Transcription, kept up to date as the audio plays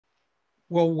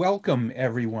Well, welcome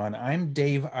everyone. I'm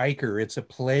Dave Eicher. It's a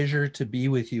pleasure to be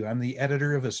with you. I'm the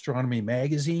editor of Astronomy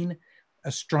Magazine.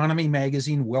 Astronomy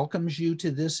Magazine welcomes you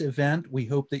to this event. We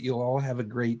hope that you'll all have a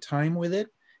great time with it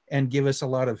and give us a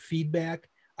lot of feedback.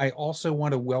 I also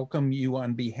want to welcome you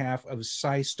on behalf of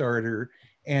SciStarter.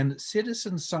 And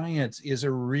citizen science is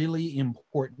a really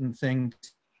important thing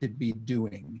to be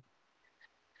doing.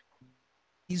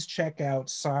 Please check out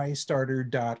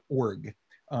scistarter.org.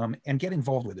 And get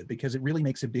involved with it because it really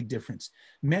makes a big difference.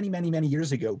 Many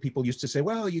years ago, people used to say,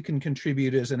 well, you can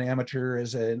contribute as an amateur,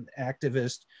 as an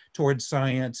activist towards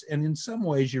science. And in some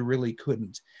ways, you really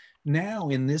couldn't. Now,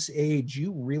 in this age,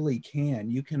 you really can.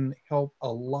 You can help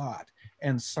a lot.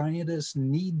 And scientists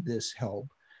need this help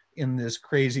in this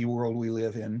crazy world we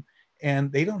live in.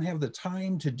 And they don't have the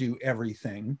time to do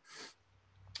everything.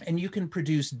 And you can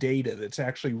produce data that's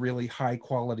actually really high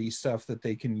quality stuff that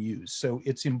they can use. So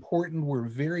it's important. We're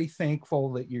very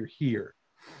thankful that you're here.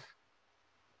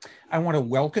 I want to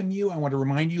welcome you. I want to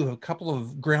remind you of a couple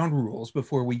of ground rules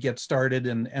before we get started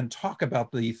and talk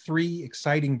about the three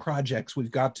exciting projects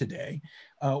we've got today.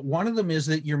 One of them is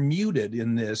that you're muted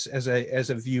in this as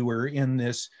a viewer in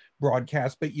this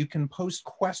broadcast, but you can post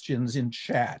questions in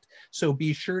chat. So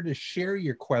be sure to share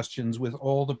your questions with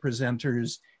all the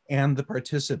presenters and the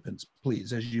participants,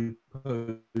 please, as you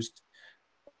post.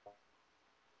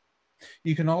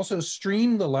 You can also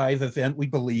stream the live event, we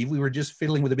believe. We were just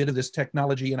fiddling with a bit of this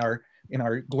technology in our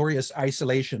glorious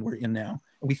isolation we're in now.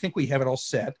 And we think we have it all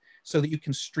set so that you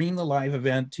can stream the live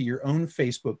event to your own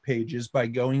Facebook pages by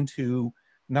going to,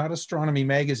 not Astronomy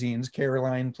Magazine's,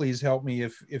 Caroline, please help me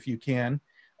if you can,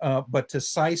 but to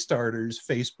SciStarter's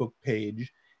Facebook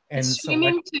page. And it's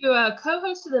streaming to a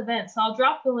co-hosted event, so I'll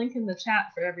drop the link in the chat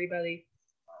for everybody.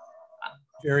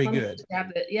 Very good.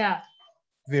 Grab it. Yeah.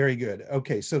 Very good.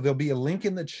 Okay, so there'll be a link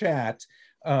in the chat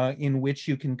in which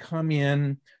you can come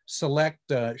in,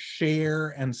 select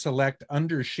share, and select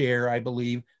under share, I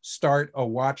believe, start a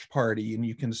watch party, and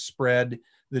you can spread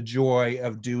the joy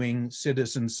of doing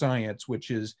citizen science, which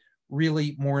is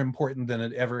really more important than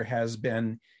it ever has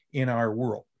been in our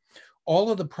world.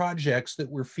 All of the projects that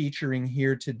we're featuring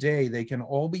here today, they can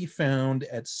all be found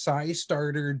at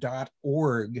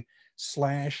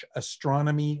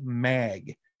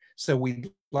scistarter.org/astronomy-mag. So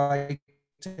we'd like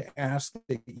to ask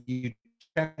that you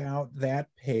check out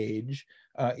that page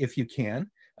if you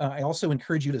can. I also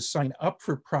encourage you to sign up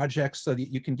for projects so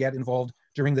that you can get involved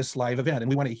during this live event. And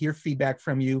we want to hear feedback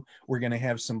from you. We're going to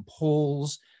have some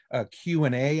polls.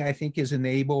 Q&A, I think, is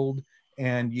enabled.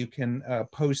 And you can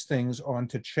post things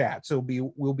onto chat. So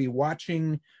we'll be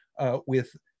watching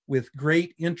with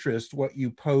great interest what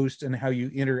you post and how you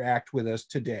interact with us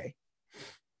today.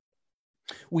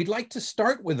 We'd like to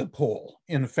start with a poll,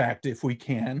 in fact, if we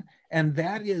can, and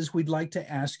that is we'd like to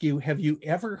ask you, have you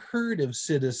ever heard of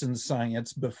citizen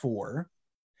science before?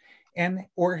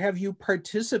 Or have you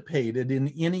participated in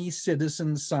any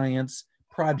citizen science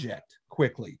project?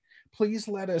 Quickly, please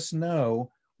let us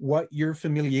know what your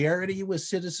familiarity with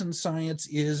citizen science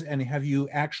is, and have you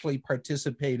actually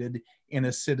participated in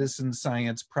a citizen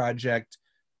science project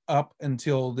up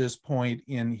until this point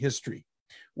in history?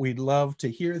 We'd love to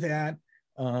hear that,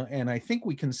 and I think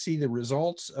we can see the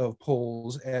results of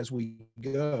polls as we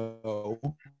go.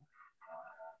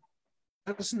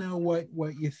 Let us know what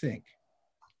you think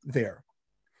there.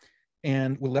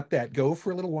 And we'll let that go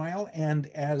for a little while, and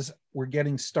as we're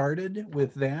getting started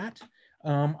with that,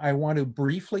 I want to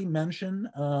briefly mention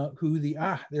who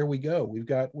there we go. We've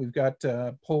got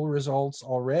poll results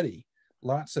already,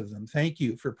 lots of them. Thank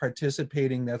you for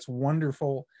participating. That's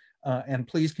wonderful. And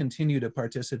please continue to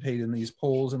participate in these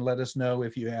polls and let us know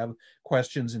if you have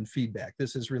questions and feedback.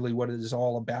 This is really what it is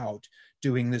all about,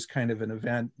 doing this kind of an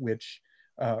event, which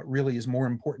really is more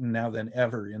important now than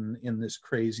ever in this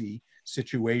crazy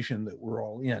situation that we're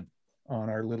all in on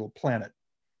our little planet.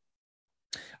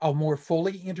 I'll more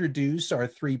fully introduce our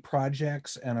three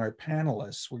projects and our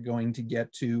panelists. We're going to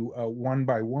get to one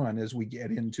by one as we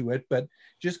get into it, but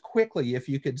just quickly, if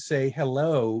you could say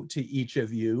hello to each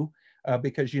of you,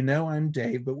 because you know I'm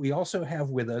Dave, but we also have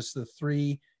with us the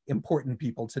three important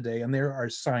people today, and they're our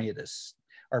scientists,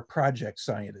 our project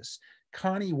scientists.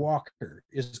 Connie Walker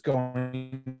is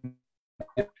going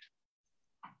to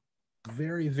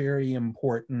very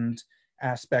important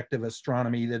aspect of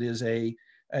astronomy that is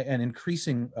an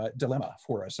increasing dilemma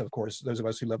for us, of course, those of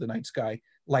us who love the night sky,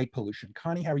 light pollution.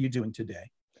 Connie, how are you doing today?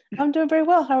 I'm doing very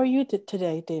well. How are you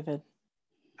today, David?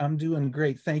 I'm doing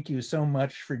great. Thank you so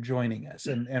much for joining us.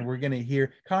 And we're going to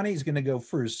hear, Connie's going to go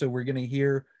first, so we're going to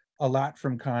hear a lot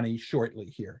from Connie shortly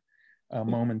here,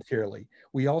 momentarily.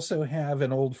 We also have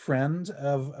an old friend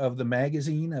of the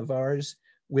magazine of ours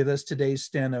With us today,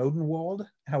 Sten Odenwald.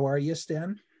 How are you,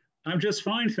 Sten? I'm just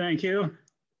fine, thank you.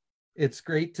 It's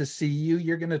great to see you.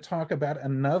 You're going to talk about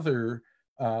another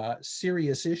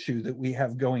serious issue that we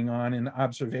have going on in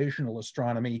observational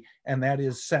astronomy, and that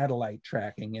is satellite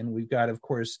tracking. And we've got, of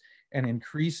course, an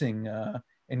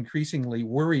increasingly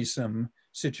worrisome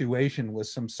situation with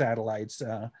some satellites,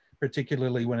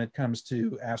 particularly when it comes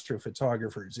to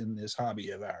astrophotographers in this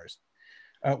hobby of ours.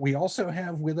 We also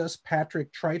have with us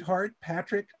Patrick Treithart.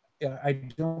 Patrick, I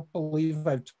don't believe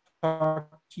I've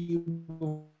talked to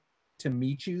you to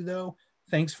meet you, though.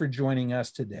 Thanks for joining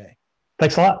us today.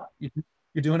 Thanks a lot.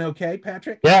 You're doing okay,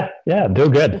 Patrick? Yeah,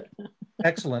 doing good.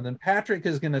 Excellent. And Patrick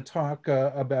is going to talk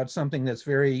about something that's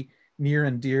very near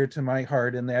and dear to my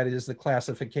heart, and that is the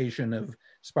classification of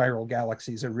spiral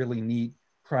galaxies, a really neat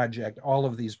project. All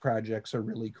of these projects are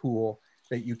really cool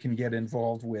that you can get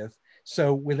involved with.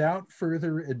 So without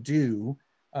further ado,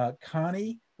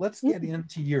 Connie, let's get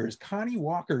into yours. Connie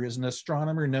Walker is an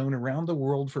astronomer known around the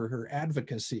world for her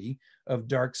advocacy of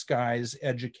dark skies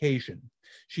education.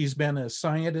 She's been a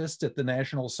scientist at the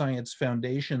National Science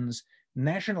Foundation's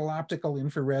National Optical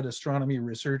Infrared Astronomy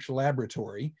Research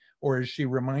Laboratory, or as she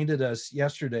reminded us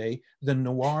yesterday, the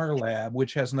NOIR Lab,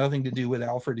 which has nothing to do with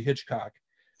Alfred Hitchcock,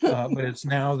 but it's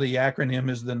now the acronym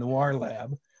is the NOIR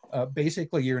Lab,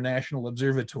 basically your national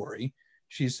observatory.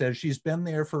 She says she's been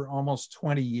there for almost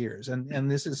 20 years. And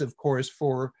this is, of course,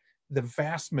 for the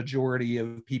vast majority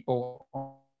of people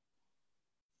on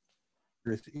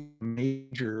Earth, a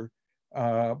major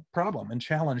problem and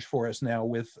challenge for us now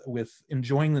with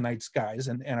enjoying the night skies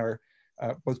and our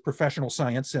both professional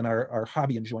science and our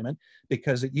hobby enjoyment,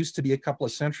 because it used to be a couple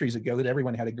of centuries ago that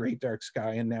everyone had a great dark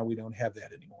sky, and now we don't have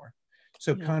that anymore.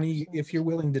 So yeah, Connie, if you're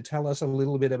willing to tell us a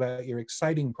little bit about your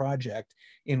exciting project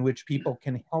in which people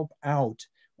can help out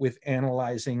with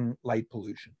analyzing light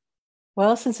pollution.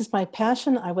 Well, since it's my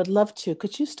passion, I would love to.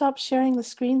 Could you stop sharing the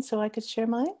screen so I could share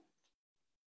mine?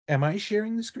 Am I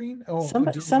sharing the screen? Oh,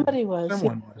 somebody was.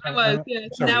 Someone was. I was, yeah.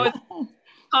 Now it's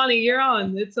Connie, you're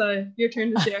on. It's your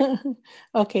turn to share.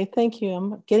 Okay, thank you.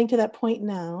 I'm getting to that point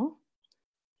now.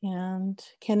 And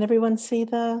can everyone see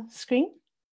the screen?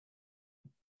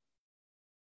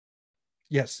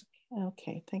 Yes.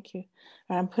 Okay, thank you.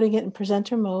 I'm putting it in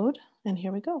presenter mode, and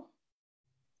here we go.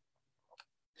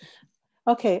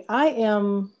 Okay, I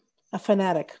am a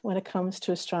fanatic when it comes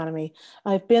to astronomy.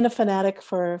 I've been a fanatic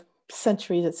for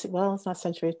centuries, well, it's not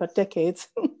centuries, but decades.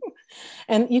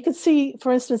 And you can see,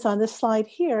 for instance, on this slide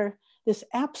here, this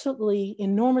absolutely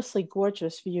enormously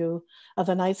gorgeous view of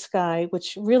the night sky,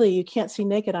 which really you can't see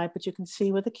naked eye, but you can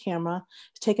see with a camera.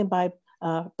 It's taken by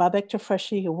Babek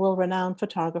Tafreshi, a world-renowned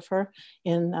photographer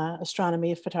in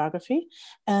astronomy photography.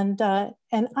 And I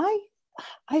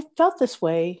felt this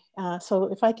way.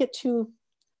 So if I get too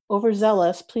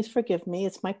overzealous, please forgive me,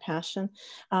 it's my passion.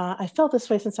 I felt this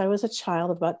way since I was a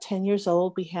child, about 10 years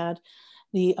old. We had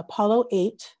the Apollo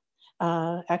 8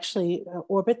 actually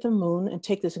orbit the moon and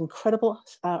take this incredible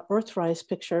Earthrise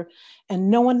picture. And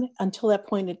no one until that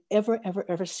point had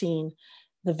ever seen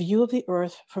the view of the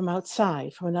Earth from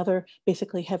outside, from another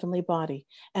basically heavenly body.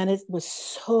 And it was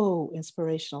so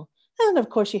inspirational. And of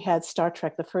course you had Star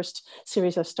Trek, the first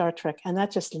series of Star Trek, and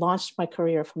that just launched my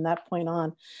career from that point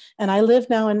on. And I live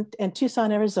now in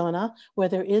Tucson, Arizona, where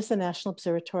there is the National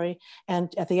Observatory.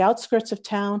 And at the outskirts of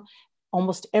town,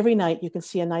 almost every night you can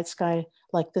see a night sky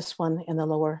like this one in the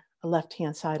lower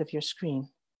left-hand side of your screen.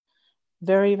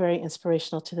 Very, very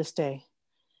inspirational to this day.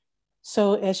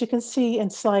 So as you can see in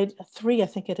slide 3, I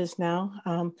think it is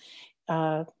now,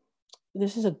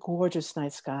 this is a gorgeous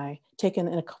night sky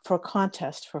taken for a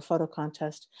contest, for a photo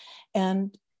contest.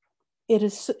 And it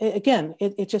is, again,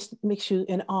 it just makes you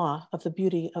in awe of the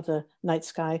beauty of the night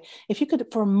sky. If you could,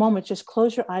 for a moment, just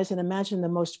close your eyes and imagine the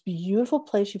most beautiful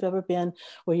place you've ever been,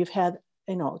 where you've had,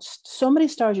 you know, so many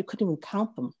stars you couldn't even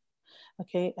count them,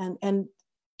 okay? And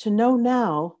to know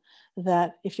now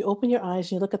that if you open your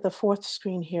eyes and you look at the 4th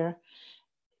screen here,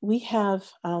 we have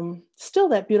still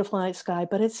that beautiful night sky,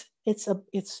 but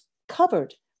it's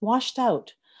covered, washed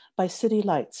out by city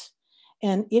lights.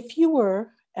 And if you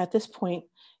were at this point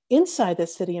inside that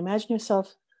city, imagine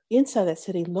yourself inside that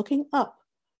city looking up,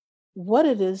 what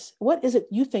is it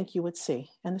you think you would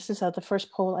see? And this is the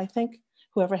first poll, I think,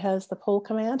 whoever has the poll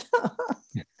command.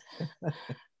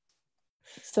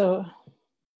 So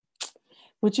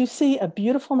would you see a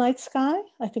beautiful night sky?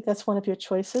 I think that's one of your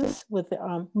choices, with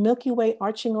the Milky Way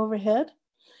arching overhead.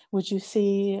 Would you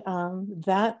see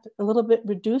that a little bit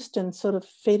reduced and sort of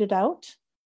faded out?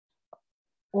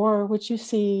 Or would you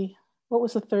see, what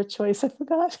was the 3rd choice? I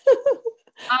forgot.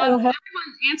 Everyone,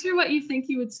 answer what you think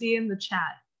you would see in the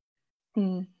chat.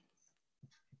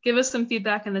 give us some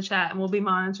feedback in the chat and we'll be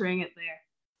monitoring it there.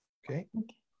 Okay.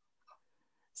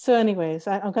 So anyways,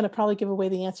 I'm going to probably give away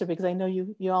the answer because I know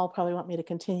you all probably want me to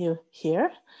continue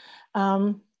here.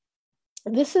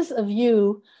 This is a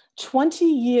view 20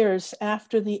 years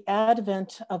after the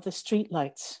advent of the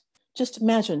streetlights. Just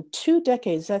imagine 2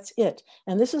 decades, that's it.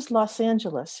 And this is Los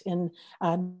Angeles in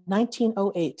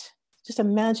 1908. Just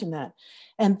imagine that.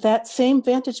 And that same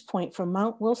vantage point from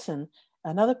Mount Wilson,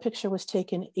 another picture was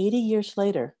taken 80 years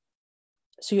later.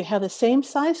 So you have the same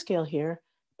size scale here,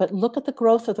 but look at the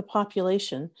growth of the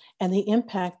population and the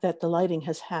impact that the lighting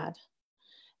has had.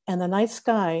 And the night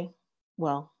sky,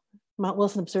 well, Mount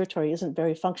Wilson Observatory isn't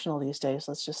very functional these days,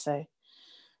 let's just say.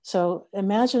 So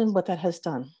imagine what that has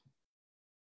done.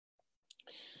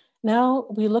 Now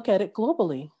we look at it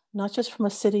globally, not just from a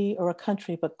city or a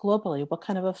country, but globally, what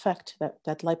kind of effect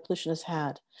that light pollution has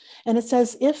had. And it's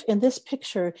as if in this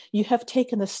picture, you have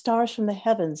taken the stars from the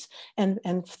heavens and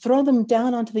thrown them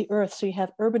down onto the earth. So you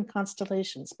have urban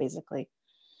constellations, basically.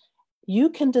 You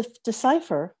can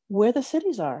decipher where the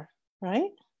cities are,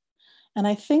 right? And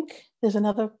I think there's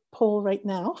another poll right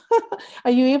now.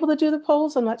 Are you able to do the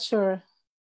polls? I'm not sure.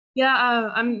 Yeah,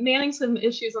 I'm manning some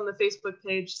issues on the Facebook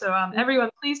page. So everyone,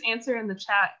 please answer in the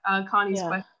chat Connie's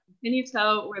question. Can you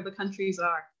tell where the countries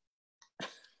are?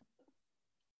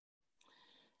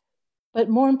 But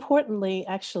more importantly,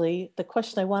 actually, the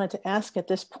question I wanted to ask at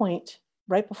this point,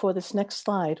 right before this next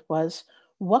slide, was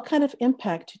what kind of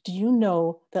impact do you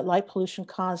know that light pollution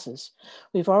causes?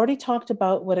 We've already talked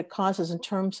about what it causes in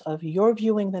terms of your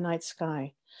viewing the night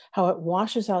sky, how it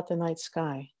washes out the night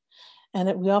sky. And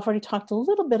we already talked a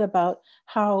little bit about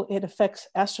how it affects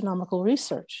astronomical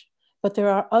research, but there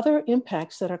are other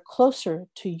impacts that are closer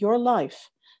to your life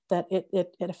that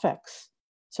it affects.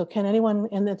 So can anyone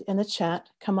in the chat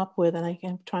come up with, and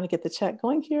I'm trying to get the chat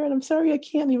going here, and I'm sorry, I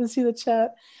can't even see the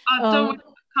chat. Don't worry,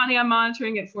 Connie, I'm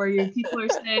monitoring it for you. People are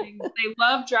saying they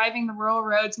love driving the rural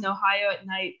roads in Ohio at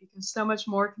night because so much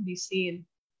more can be seen.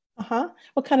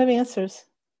 What kind of answers?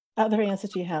 Other answers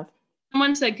do you have?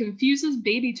 Someone said confuses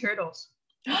baby turtles.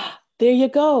 There you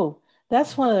go.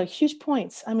 That's one of the huge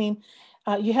points. I mean,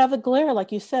 you have the glare,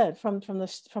 like you said, from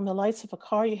the lights of a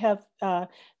car. You have the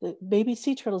baby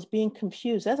sea turtles being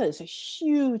confused. That is a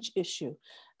huge issue.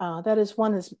 That is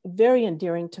one that's very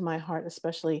endearing to my heart,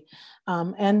 especially.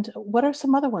 And what are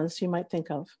some other ones you might think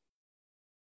of?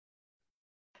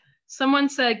 Someone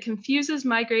said confuses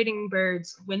migrating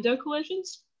birds. Window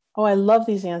collisions? Oh, I love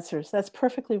these answers. That's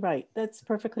perfectly right. That's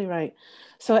perfectly right.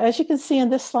 So as you can see in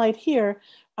this slide here,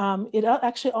 it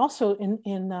actually also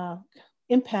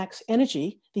impacts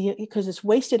energy because it's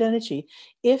wasted energy.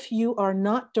 If you are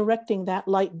not directing that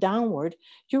light downward,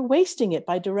 you're wasting it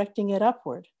by directing it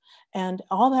upward. And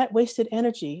all that wasted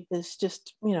energy is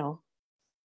just,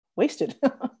 wasted.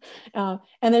 And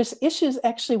there's issues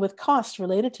actually with cost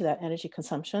related to that energy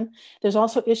consumption. There's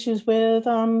also issues with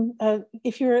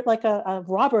if you're like a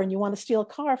robber and you want to steal a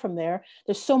car from there,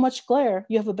 there's so much glare,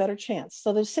 you have a better chance.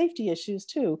 So there's safety issues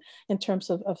too in terms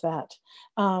of that.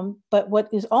 But what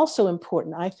is also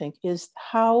important, I think, is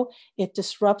how it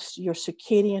disrupts your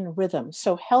circadian rhythm.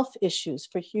 So health issues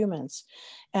for humans.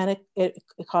 And it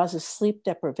causes sleep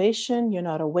deprivation. You're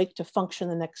not awake to function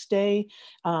the next day.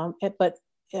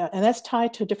 And that's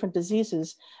tied to different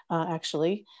diseases,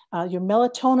 actually. Your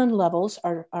melatonin levels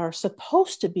are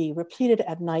supposed to be repleted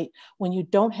at night when you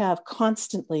don't have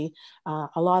constantly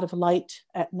a lot of light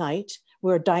at night.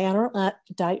 We're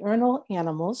diurnal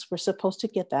animals. We're supposed to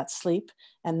get that sleep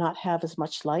and not have as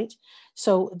much light.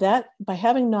 So that by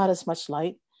having not as much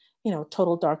light,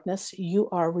 total darkness, you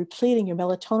are repleting your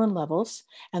melatonin levels,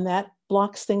 and that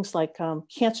blocks things like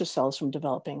cancer cells from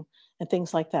developing and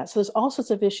things like that. So there's all sorts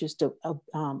of issues to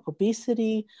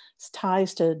obesity,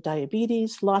 ties to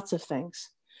diabetes, lots of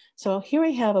things. So here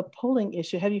we have a polling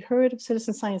issue. Have you heard of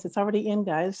citizen science? It's already in,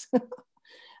 guys.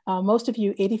 Most of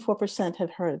you, 84% have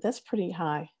heard. That's pretty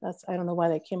high. I don't know why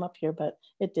that came up here, but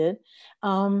it did.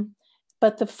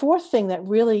 But the fourth thing that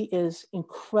really is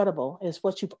incredible is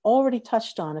what you've already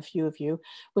touched on, a few of you,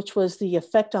 which was the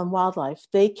effect on wildlife.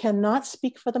 They cannot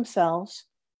speak for themselves.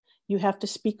 You have to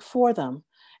speak for them.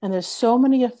 And there's so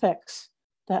many effects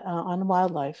that on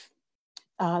wildlife.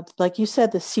 Like you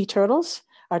said, the sea turtles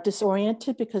are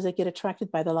disoriented because they get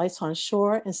attracted by the lights on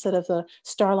shore instead of the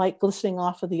starlight glistening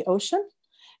off of the ocean.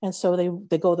 And so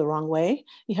they go the wrong way.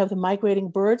 You have the migrating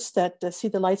birds that see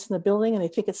the lights in the building and they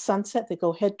think it's sunset. They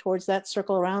go head towards that,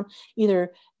 circle around.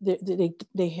 Either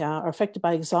they are affected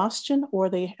by exhaustion or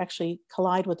they actually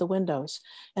collide with the windows.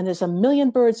 And there's 1 million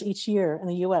birds each year in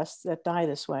the US that die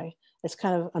this way. It's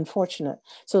kind of unfortunate.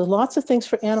 So lots of things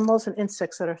for animals and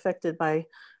insects that are affected by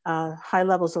high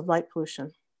levels of light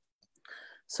pollution.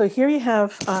 So here you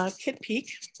have Kitt Peak.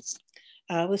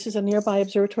 This is a nearby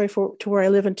observatory to where I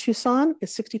live in Tucson.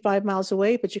 It's 65 miles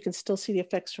away, but you can still see the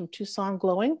effects from Tucson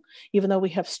glowing, even though we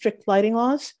have strict lighting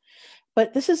laws.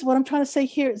 But this is what I'm trying to say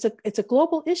here. It's a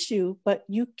global issue, but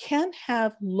you can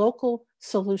have local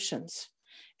solutions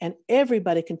and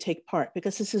everybody can take part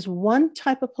because this is one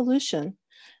type of pollution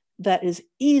that is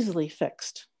easily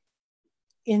fixed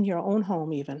in your own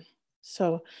home even.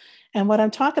 So, and what I'm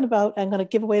talking about, I'm going to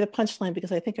give away the punchline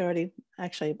because I think I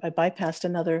bypassed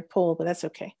another poll, but that's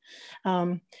okay.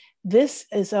 This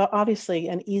is obviously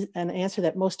an answer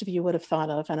that most of you would have thought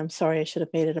of, and I'm sorry I should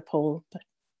have made it a poll,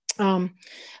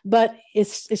 but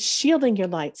it's shielding your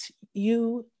lights.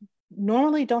 You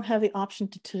normally don't have the option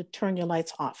to turn your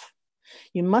lights off.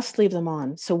 You must leave them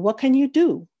on. So what can you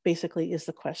do, basically, is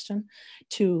the question,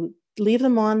 to leave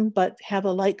them on, but have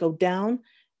a light go down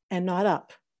and not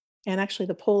up. And actually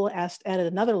the poll added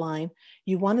another line.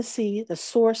 You want to see the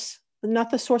source, not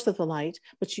the source of the light,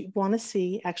 but you want to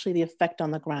see actually the effect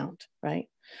on the ground, right?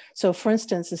 So for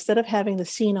instance, instead of having the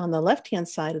scene on the left-hand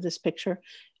side of this picture,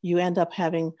 you end up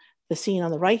having the scene on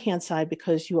the right-hand side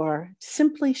because you are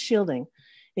simply shielding.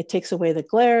 It takes away the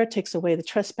glare, it takes away the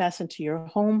trespass into your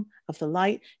home of the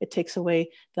light. It takes away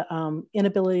the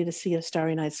inability to see a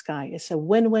starry night sky. It's a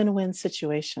win-win-win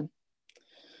situation.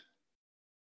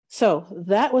 So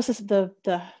that was the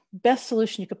best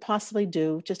solution you could possibly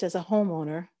do just as a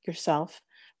homeowner yourself.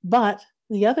 But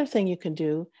the other thing you can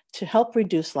do to help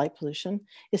reduce light pollution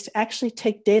is to actually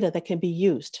take data that can be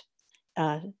used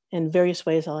in various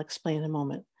ways I'll explain in a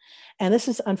moment. And this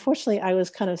is, unfortunately, I was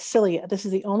kind of silly. This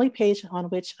is the only page on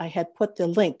which I had put the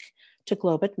link to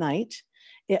Globe at Night.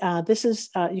 This is,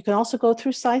 you can also go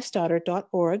through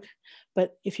SciStarter.org,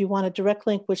 but if you want a direct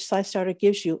link, which SciStarter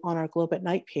gives you on our Globe at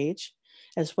Night page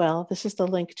as well, this is the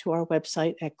link to our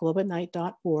website at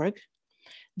globeatnight.org.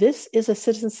 This is a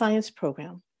citizen science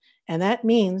program. And that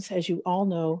means, as you all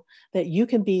know, that you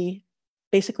can be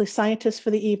basically scientists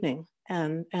for the evening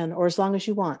or as long as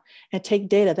you want, and take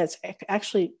data that's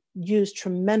actually used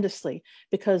tremendously,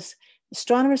 because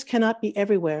astronomers cannot be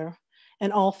everywhere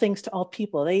and all things to all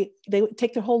people. They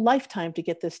take their whole lifetime to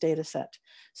get this data set.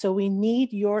 So we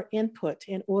need your input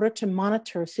in order to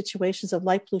monitor situations of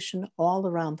light pollution all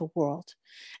around the world.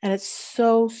 And it's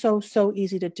so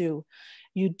easy to do.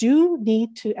 You do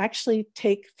need to actually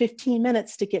take 15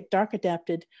 minutes to get dark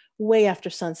adapted way after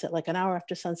sunset, like an hour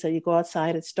after sunset. You go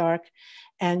outside, it's dark,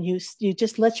 and you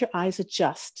just let your eyes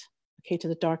adjust, okay, to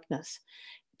the darkness.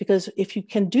 Because if you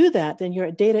can do that, then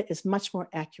your data is much more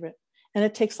accurate. And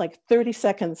it takes like 30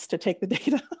 seconds to take the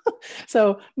data.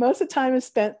 So most of the time is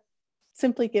spent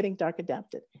simply getting dark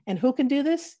adapted. And who can do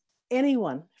this?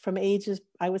 Anyone from ages,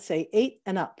 I would say 8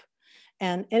 and up,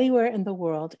 and anywhere in the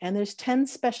world. And there's 10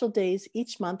 special days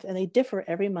each month, and they differ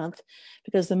every month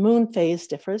because the moon phase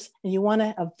differs, and you want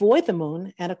to avoid the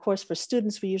moon. And of course, for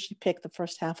students, we usually pick the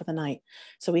first half of the night.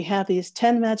 So we have these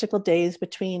 10 magical days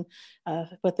between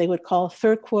what they would call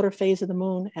third quarter phase of the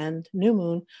moon and new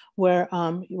moon, where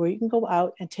you can go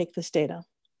out and take this data.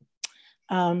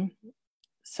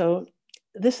 So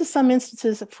this is some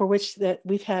instances for which that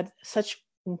we've had such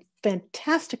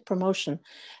fantastic promotion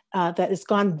that has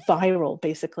gone viral,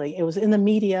 basically. It was in the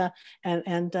media,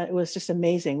 and it was just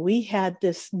amazing. We had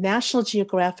this National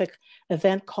Geographic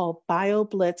event called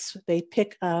BioBlitz. They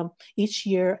pick each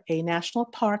year a national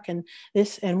park, and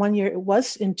 1 year it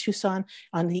was in Tucson.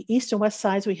 On the east and west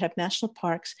sides, we have national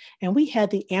parks, and we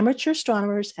had the amateur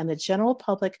astronomers and the general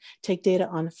public take data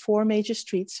on 4 major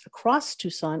streets across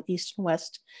Tucson, east and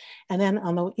west. And then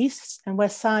on the east and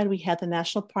west side, we had the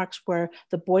national parks where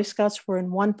the Boy Scouts were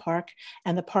in one park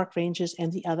and the park rangers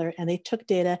in the other. And they took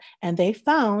data, and they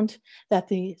found that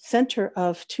the center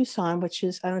of Tucson, which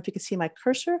is, I don't know if you can see my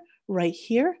cursor right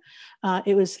here,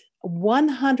 it was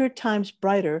 100 times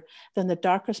brighter than the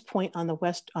darkest point on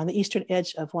the eastern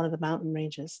edge of one of the mountain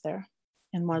ranges there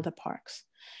in one of the parks.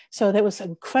 So that was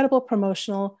incredible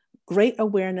promotional, great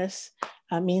awareness,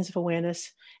 means of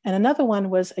awareness. And another one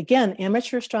was, again,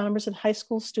 amateur astronomers and high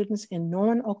school students in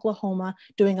Norman, Oklahoma,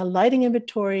 doing a lighting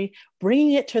inventory,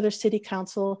 bringing it to their city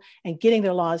council and getting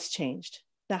their laws changed.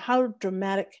 Now,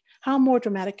 how more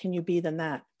dramatic can you be than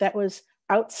that? That was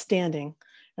outstanding,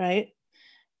 right?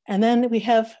 And then we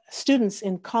have students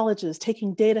in colleges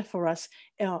taking data for us,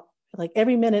 like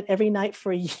every minute, every night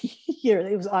for a year.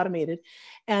 It was automated,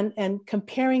 and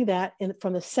comparing that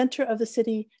from the center of the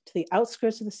city to the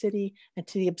outskirts of the city and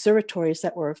to the observatories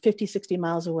that were 50, 60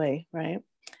 miles away, right?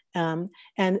 And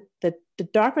the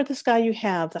darker the sky you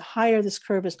have, the higher this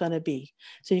curve is going to be.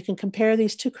 So you can compare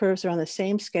these two curves. They're on the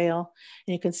same scale.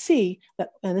 And you can see that,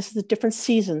 and this is the different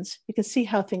seasons, you can see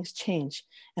how things change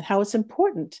and how it's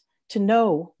important to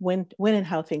know when and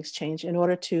how things change in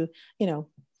order to,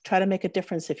 try to make a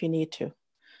difference if you need to.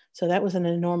 So that was an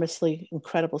enormously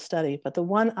incredible study. But the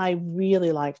one I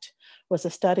really liked was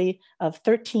a study of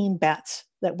 13 bats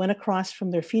that went across from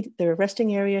their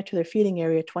resting area to their feeding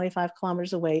area 25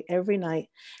 kilometers away every night.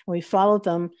 And we followed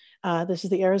them. This is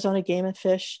the Arizona Game and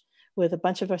Fish with a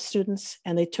bunch of our students.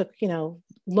 And they took,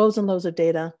 loads and loads of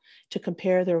data to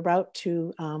compare their route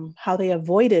to how they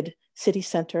avoided city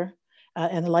center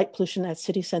and the light pollution at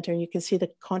city center. And you can see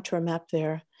the contour map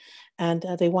there. And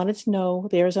they wanted to know,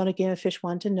 the Arizona Game and Fish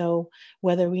wanted to know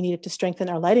whether we needed to strengthen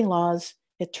our lighting laws.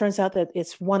 It turns out that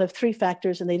it's one of 3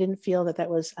 factors, and they didn't feel that that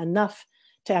was enough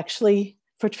to actually,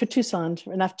 for Tucson,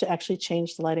 enough to actually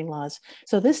change the lighting laws.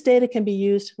 So this data can be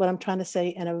used, what I'm trying to say,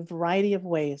 in a variety of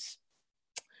ways.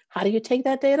 How do you take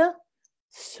that data?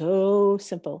 So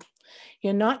simple.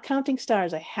 You're not counting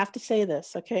stars. I have to say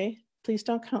this, okay? Please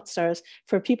don't count stars.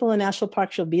 For people in national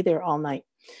parks, you'll be there all night.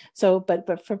 So,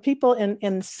 but for people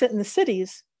in the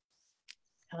cities,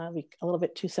 a little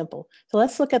bit too simple. So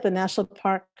let's look at the national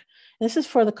park. And this is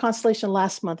for the constellation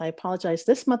last month. I apologize.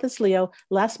 This month is Leo.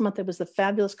 Last month it was the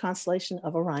fabulous constellation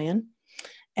of Orion.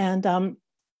 And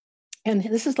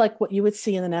this is like what you would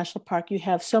see in the national park. You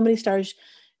have so many stars.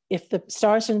 If the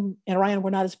stars in Orion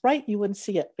were not as bright, you wouldn't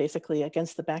see it basically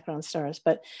against the background stars.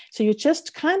 But so you're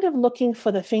just kind of looking for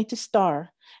the faintest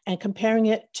star and comparing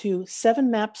it to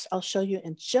 7 maps I'll show you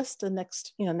in just the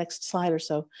next slide or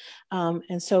so.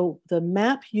 And so the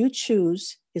map you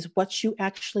choose is what you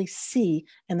actually see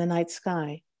in the night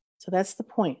sky. So that's the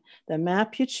point. The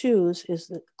map you choose is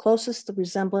the closest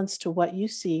resemblance to what you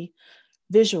see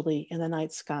visually in the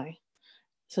night sky.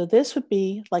 So this would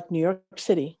be like New York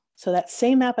City. So that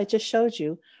same map I just showed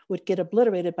you would get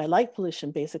obliterated by light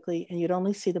pollution, basically, and you'd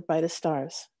only see the brightest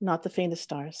stars, not the faintest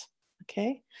stars,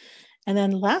 okay? And then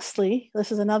lastly,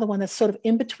 this is another one that's sort of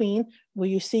in between where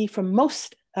you see from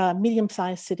most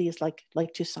medium-sized cities like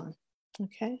Tucson,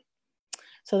 okay?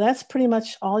 So that's pretty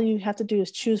much all you have to do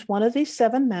is choose one of these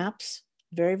 7 maps,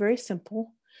 very, very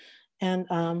simple. And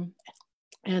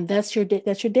that's your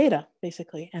data,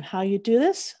 basically. And how you do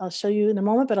this, I'll show you in a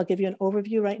moment, but I'll give you an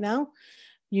overview right now.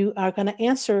 You are going to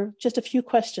answer just a few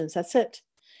questions. That's it.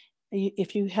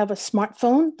 If you have a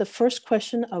smartphone, the first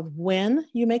question of when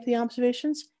you make the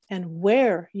observations and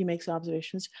where you make the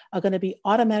observations are going to be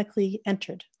automatically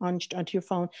entered onto your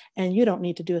phone, and you don't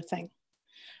need to do a thing.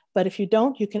 But if you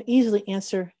don't, you can easily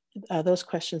answer those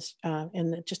questions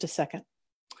in just a second.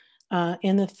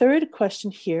 And the third question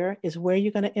here is where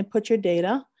you're going to input your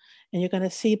data. And you're going to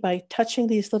see by touching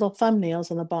these little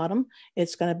thumbnails on the bottom,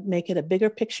 it's going to make it a bigger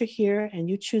picture here, and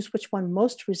you choose which one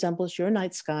most resembles your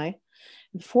night sky.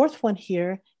 The fourth one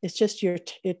here is just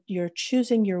you're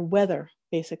choosing your weather,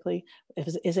 basically.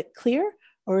 Is it clear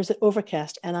or is it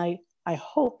overcast? And I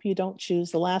hope you don't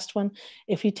choose the last one.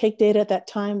 If you take data at that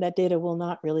time, that data will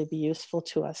not really be useful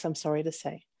to us, I'm sorry to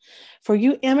say. For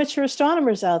you amateur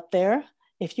astronomers out there,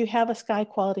 if you have a sky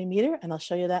quality meter, and I'll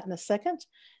show you that in a second,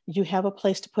 you have a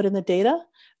place to put in the data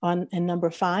in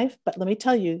number 5, but let me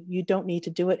tell you, you don't need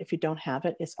to do it if you don't have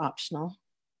it, it's optional.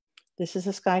 This is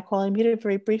a sky quality meter,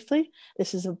 very briefly.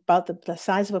 This is about the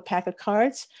size of a pack of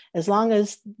cards. As long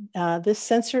as this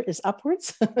sensor is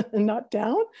upwards and not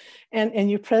down,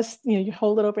 and you press, you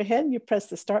hold it overhead and you press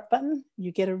the start button,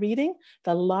 you get a reading.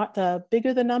 The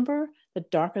bigger the number, the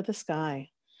darker the sky.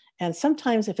 And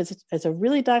sometimes if it's a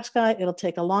really dark sky, it'll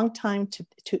take a long time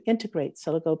to integrate. So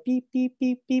it'll go beep, beep,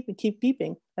 beep, beep, and keep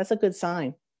beeping. That's a good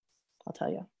sign, I'll tell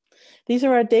you. These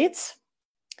are our dates.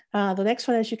 The next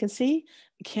one, as you can see,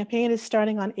 the campaign is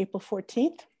starting on April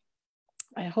 14th.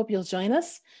 I hope you'll join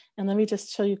us. And let me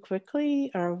just show you quickly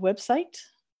our website.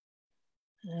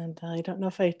 And I don't know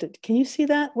if I have to, can you see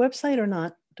that website or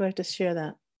not? Do I have to share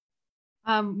that?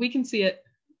 We can see it.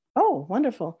 Oh,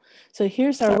 wonderful. So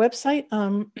here's our website.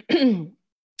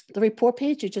 The report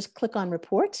page, you just click on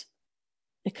report.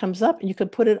 It comes up and you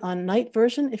could put it on night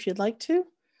version if you'd like to,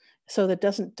 so that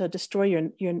doesn't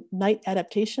destroy your night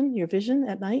adaptation, your vision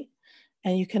at night.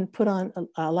 And you can put on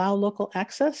allow local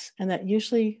access. And that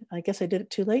usually, I guess I did it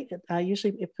too late.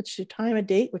 Usually it puts your time and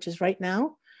date, which is right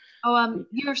now. Oh,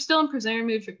 you're still in presenter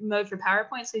mode for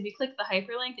PowerPoint. So if you click the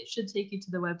hyperlink, it should take you to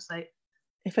the website.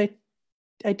 If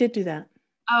I did do that.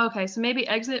 Oh, okay. So maybe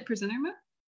exit presenter mode.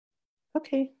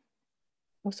 Okay.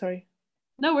 Oh, sorry.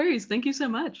 No worries. Thank you so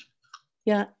much.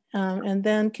 Yeah. And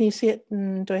then can you see it?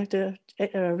 Do I have to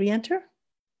re-enter?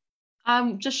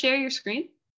 Just share your screen.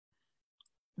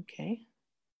 Okay.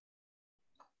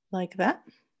 Like that.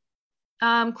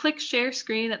 Click share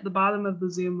screen at the bottom of the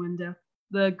Zoom window,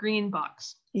 the green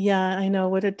box. Yeah, I know.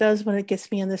 What it does when it gets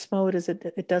me in this mode is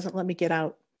it doesn't let me get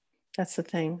out. That's the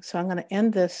thing. So I'm going to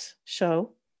end this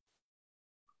show.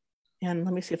 And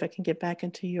let me see if I can get back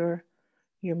into your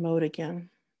mode again.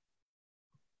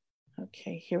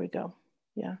 Okay, here we go.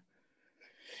 Yeah.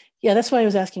 Yeah, that's why I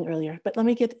was asking earlier. But let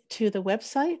me get to the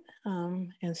website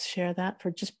and share that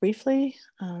for just briefly.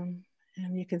 And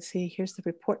you can see here's the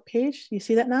report page. You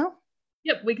see that now?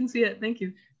 Yep, we can see it. Thank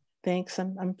you. Thanks.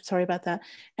 I'm sorry about that.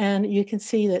 And you can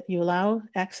see that you allow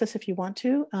access if you want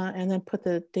to, and then put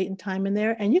the date and time in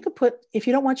there. And you could put, if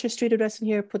you don't want your street address in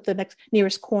here, put the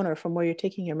nearest corner from where you're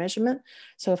taking your measurement.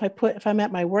 So if I'm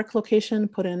at my work location,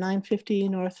 put in 950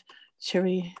 North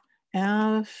Cherry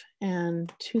Ave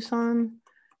and Tucson,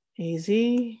 AZ,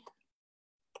 USA.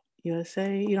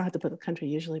 You don't have to put the country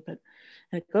usually, but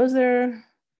it goes there,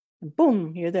 and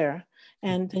boom, you're there.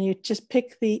 And then you just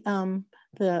pick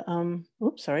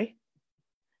oops, sorry.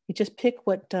 You just pick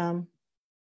what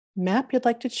map you'd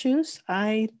like to choose.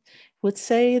 I would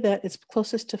say that it's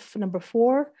closest to number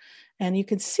 4. And you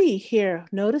can see here,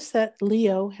 notice that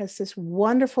Leo has this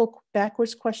wonderful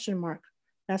backwards question mark.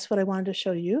 That's what I wanted to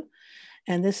show you.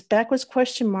 And this backwards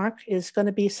question mark is going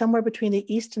to be somewhere between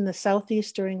the east and the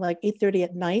southeast during like 8:30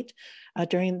 at night,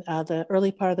 during the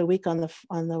early part of the week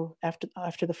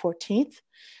after the 14th.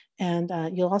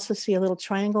 And you'll also see a little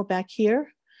triangle back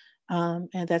here. And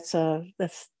that's the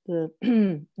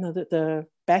the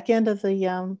back end of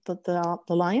the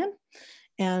lion,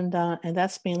 and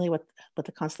that's mainly what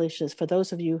the constellation is for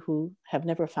those of you who have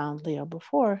never found Leo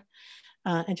before.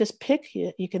 And just pick.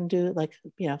 You can do like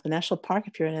the national park.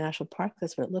 If you're in a national park,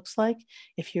 that's what it looks like.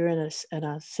 If you're in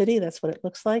a city, that's what it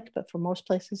looks like. But for most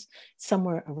places, it's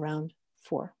somewhere around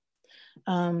 4.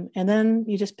 And then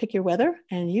you just pick your weather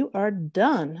and you are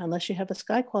done unless you have a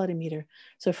sky quality meter.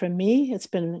 So for me, it's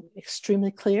been extremely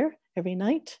clear every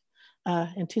night.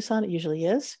 In Tucson, it usually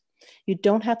is. You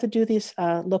don't have to do these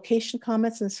location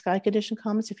comments and sky condition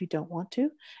comments if you don't want to.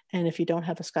 And if you don't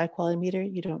have a sky quality meter,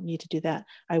 you don't need to do that.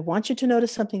 I want you to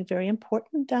notice something very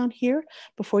important down here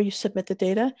before you submit the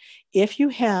data. If you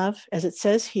have, as it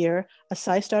says here, a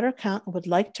SciStarter account and would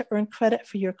like to earn credit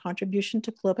for your contribution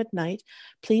to Globe at Night,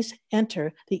 please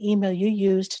enter the email you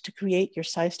used to create your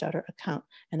SciStarter account.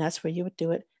 And that's where you would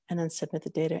do it, and then submit the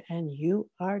data and you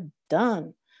are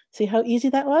done. See how easy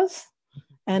that was?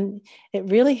 And it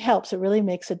really helps. It really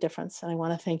makes a difference. And I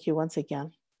want to thank you once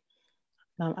again.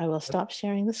 I will stop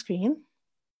sharing the screen.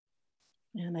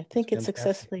 And I think it's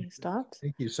successfully stopped.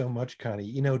 Thank you so much,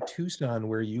 Connie. Tucson,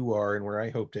 where you are and where I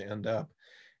hope to end up,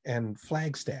 and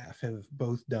Flagstaff have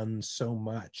both done so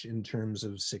much in terms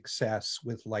of success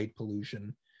with light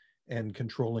pollution and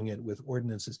controlling it with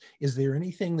ordinances. Is there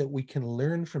anything that we can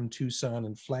learn from Tucson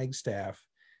and Flagstaff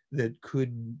that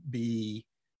could be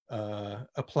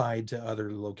applied to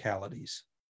other localities?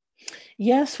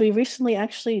 Yes, we recently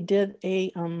actually did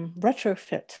a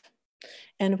retrofit,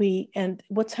 and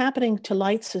what's happening to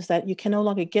lights is that you can no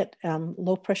longer get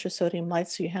low pressure sodium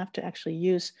lights, so you have to actually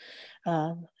use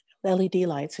LED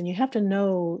lights, and you have to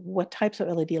know what types of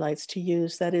LED lights to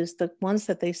use. That is, the ones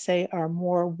that they say are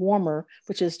more warmer,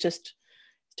 which is just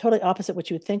totally opposite what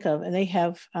you would think of. And they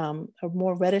have a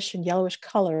more reddish and yellowish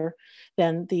color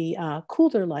than the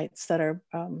cooler lights that are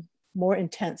more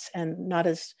intense and not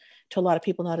as, to a lot of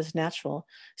people, not as natural.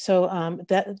 So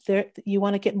you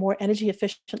want to get more energy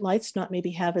efficient lights, not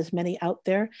maybe have as many out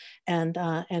there. And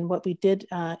what we did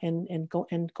in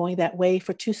going that way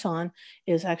for Tucson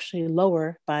is actually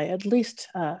lower by at least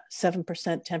 7%,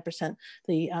 10%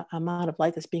 the amount of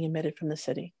light that's being emitted from the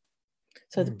city.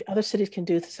 So the other cities can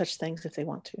do such things if they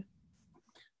want to.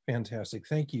 Fantastic.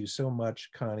 Thank you so much,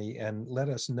 Connie. And let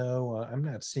us know, I'm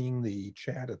not seeing the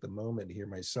chat at the moment here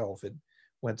myself. It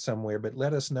went somewhere, but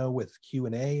let us know with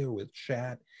Q&A or with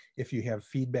chat if you have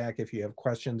feedback, if you have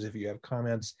questions, if you have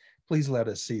comments, please let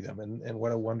us see them. And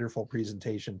what a wonderful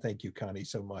presentation. Thank you, Connie,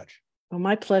 so much. Well,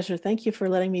 my pleasure. Thank you for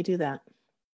letting me do that.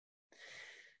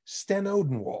 Sten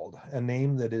Odenwald, a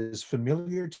name that is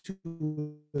familiar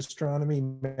to Astronomy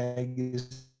Mag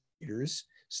readers.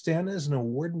 Sten is an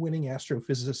award-winning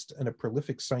astrophysicist and a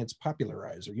prolific science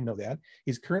popularizer. You know that.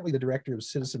 He's currently the director of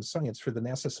citizen science for the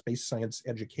NASA Space Science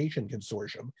Education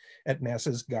Consortium at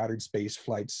NASA's Goddard Space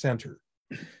Flight Center.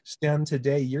 Sten,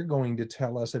 today you're going to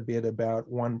tell us a bit about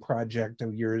one project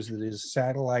of yours that is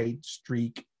Satellite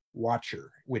Streak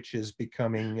Watcher, which is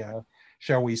becoming,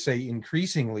 shall we say,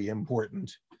 increasingly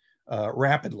important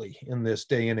rapidly in this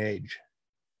day and age.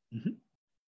 Mm-hmm.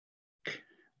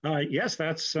 Yes,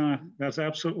 that's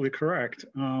absolutely correct.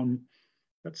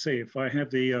 let's see if I have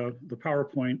the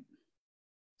PowerPoint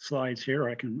slides here,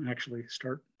 I can actually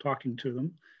start talking to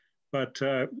them. But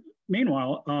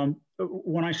meanwhile,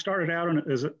 when I started out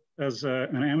as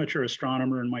an amateur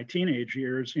astronomer in my teenage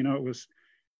years, you know, it was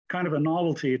kind of a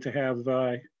novelty to have,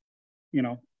 you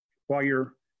know, while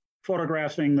you're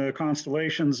photographing the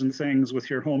constellations and things with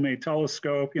your homemade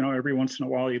telescope, you know, every once in a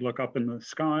while you'd look up in the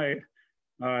sky,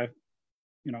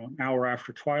 you know, an hour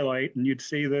after twilight, and you'd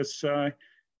see this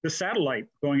satellite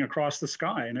going across the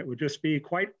sky, and it would just be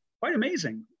quite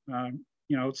amazing.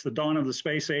 You know, it's the dawn of the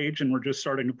space age, and we're just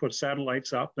starting to put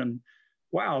satellites up, and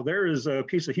wow, there is a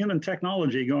piece of human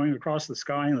technology going across the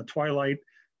sky in the twilight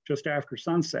just after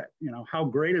sunset. You know, how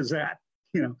great is that?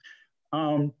 You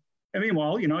know, and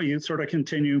meanwhile, you know, you sort of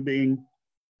continue being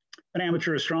an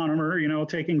amateur astronomer, you know,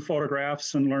 taking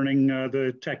photographs and learning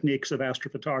the techniques of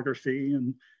astrophotography,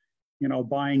 and, you know,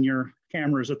 buying your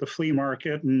cameras at the flea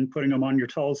market and putting them on your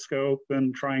telescope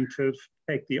and trying to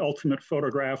take the ultimate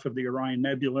photograph of the Orion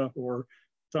Nebula or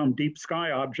some deep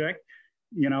sky object,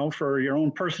 you know, for your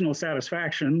own personal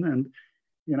satisfaction. And,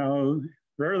 you know,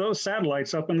 there are those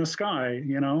satellites up in the sky,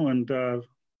 you know, and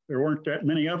there weren't that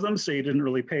many of them, so you didn't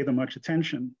really pay them much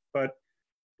attention. But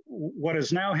what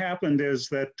has now happened is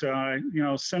that, you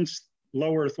know, since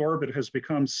low Earth orbit has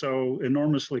become so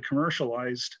enormously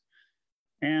commercialized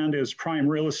and is prime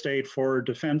real estate for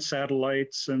defense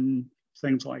satellites and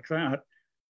things like that.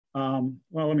 Well,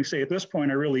 let me say at this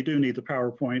point, I really do need the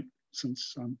PowerPoint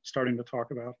since I'm starting to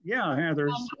talk about. Yeah,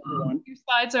 there's one. Your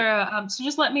slides are, so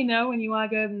just let me know when you want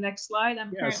to go to the next slide.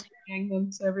 I'm currently sharing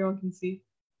them so everyone can see.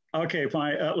 Okay,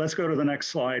 fine. Let's go to the next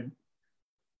slide.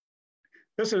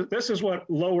 This is what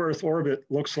low Earth orbit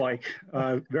looks like,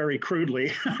 very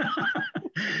crudely.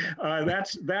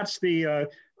 That's the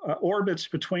orbits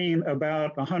between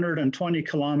about 120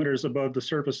 kilometers above the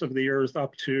surface of the Earth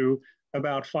up to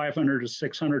about 500 to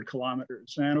 600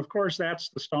 kilometers. And of course, that's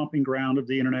the stomping ground of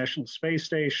the International Space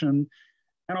Station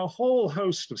and a whole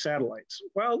host of satellites.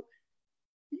 Well,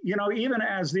 you know, even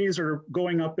as these are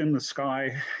going up in the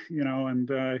sky, you know,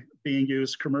 and being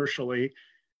used commercially,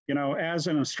 you know, as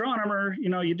an astronomer, you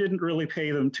know, you didn't really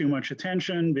pay them too much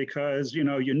attention because, you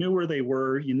know, you knew where they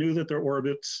were, you knew that their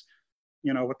orbits,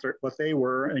 you know, what they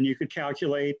were, and you could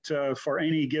calculate for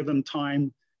any given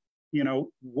time, you know,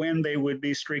 when they would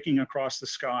be streaking across the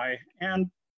sky. And,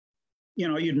 you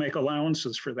know, you'd make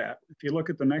allowances for that. If you look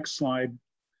at the next slide,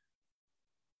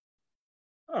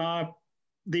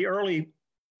 the early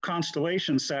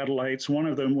constellation satellites, one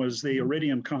of them was the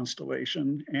Iridium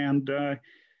constellation. And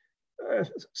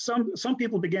some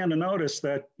people began to notice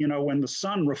that, you know, when the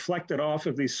sun reflected off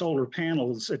of these solar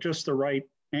panels at just the right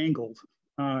angle,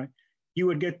 you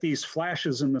would get these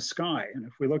flashes in the sky. And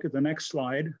if we look at the next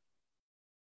slide,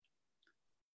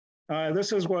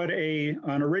 this is what an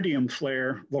iridium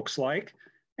flare looks like.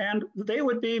 And they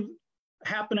would be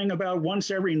happening about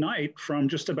once every night from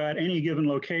just about any given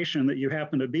location that you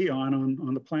happen to be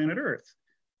on the planet Earth.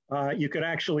 You could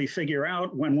actually figure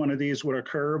out when one of these would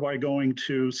occur by going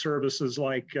to services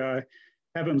like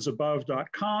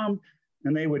heavensabove.com,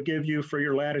 and they would give you for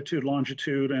your latitude,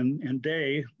 longitude, and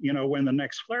day, you know, when the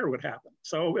next flare would happen.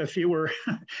 So if you were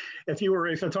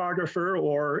a photographer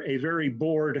or a very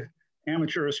bored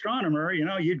amateur astronomer, you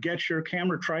know, you'd get your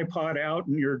camera tripod out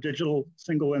and your digital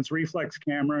single lens reflex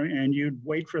camera, and you'd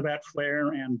wait for that flare,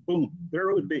 and boom, there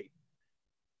it would be.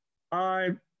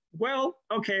 Well,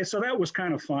 okay, so that was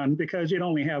kind of fun because you'd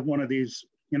only have one of these,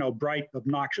 you know, bright,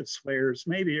 obnoxious flares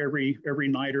maybe every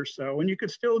night or so, and you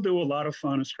could still do a lot of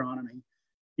fun astronomy,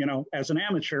 you know, as an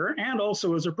amateur and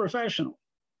also as a professional.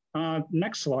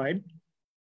 Next slide.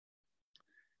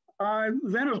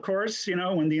 Then, of course, you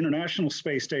know, when the International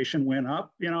Space Station went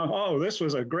up, you know, oh, this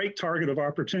was a great target of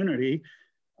opportunity.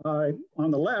 On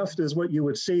the left is what you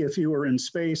would see if you were in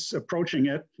space approaching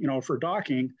it, you know, for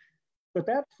docking. But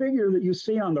that figure that you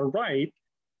see on the right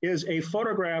is a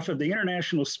photograph of the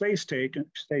International Space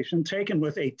Station taken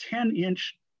with a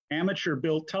 10-inch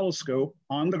amateur-built telescope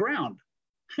on the ground.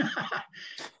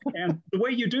 And the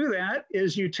way you do that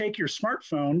is you take your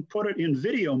smartphone, put it in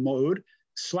video mode,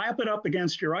 slap it up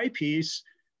against your eyepiece,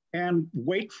 and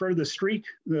wait for the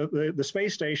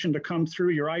space station to come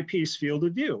through your eyepiece field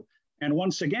of view. And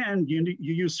once again, you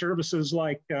use services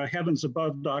like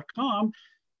heavensabove.com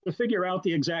to figure out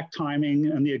the exact timing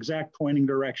and the exact pointing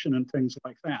direction and things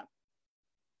like that.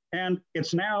 And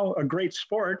it's now a great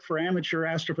sport for amateur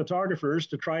astrophotographers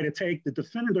to try to take the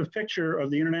definitive picture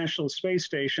of the International Space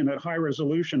Station at high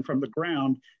resolution from the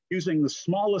ground using the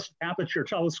smallest aperture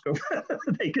telescope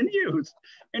they can use,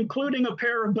 including a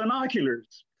pair of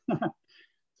binoculars.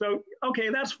 So, okay,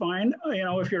 that's fine. You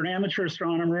know, if you're an amateur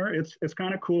astronomer, it's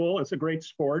kind of cool. It's a great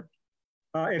sport.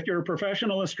 If you're a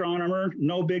professional astronomer,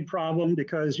 no big problem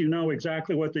because you know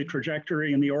exactly what the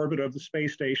trajectory and the orbit of the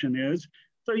space station is.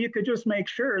 So you could just make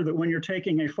sure that when you're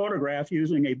taking a photograph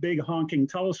using a big honking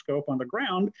telescope on the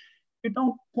ground, you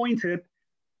don't point it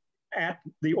at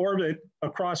the orbit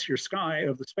across your sky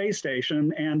of the space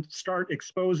station and start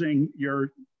exposing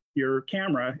your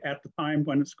camera at the time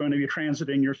when it's going to be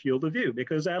transiting your field of view,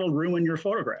 because that'll ruin your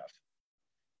photograph.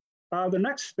 The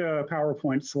next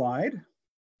PowerPoint slide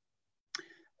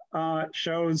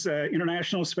shows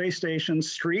International Space Station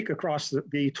streak across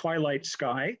the twilight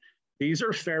sky. These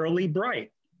are fairly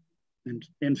bright. And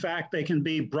in fact, they can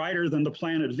be brighter than the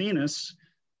planet Venus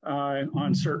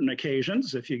on certain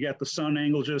occasions if you get the sun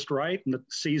angle just right and the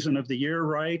season of the year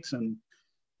right and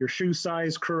your shoe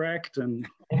size correct and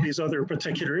all these other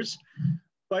particulars.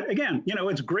 But again, you know,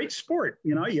 it's great sport.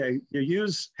 You know, you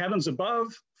use heavens above,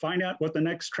 find out what the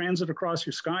next transit across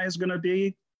your sky is going to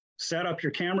be, set up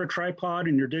your camera tripod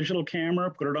and your digital camera,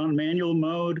 put it on manual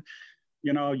mode,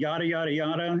 you know, yada, yada,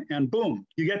 yada, and boom,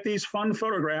 you get these fun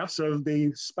photographs of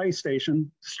the space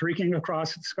station streaking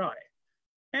across the sky.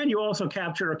 And you also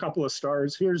capture a couple of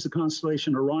stars. Here's the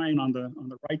constellation Orion on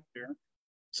the right there.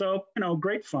 So, you know,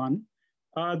 great fun.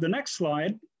 The next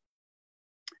slide.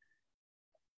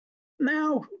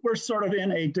 Now we're sort of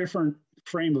in a different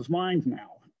frame of mind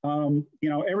now. You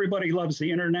know, everybody loves the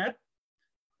internet.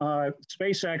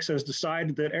 SpaceX has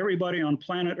decided that everybody on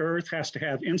planet Earth has to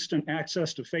have instant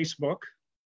access to Facebook.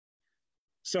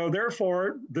 So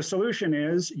therefore, the solution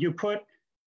is you put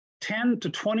 10 to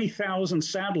 20,000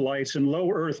 satellites in low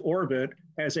Earth orbit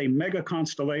as a mega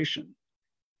constellation.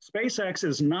 SpaceX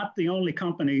is not the only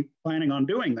company planning on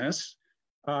doing this.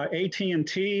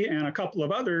 AT&T and a couple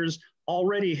of others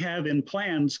already have in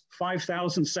plans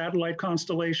 5,000 satellite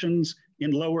constellations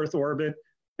in low Earth orbit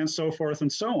and so forth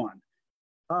and so on.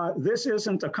 This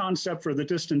isn't a concept for the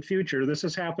distant future. This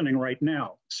is happening right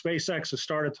now. SpaceX has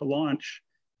started to launch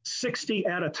 60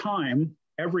 at a time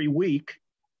every week.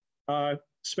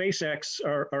 SpaceX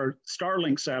are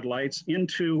Starlink satellites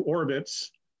into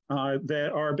orbits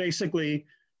that are basically,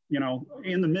 you know,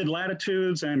 in the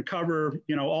mid-latitudes and cover,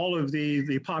 you know, all of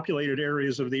the populated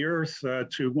areas of the Earth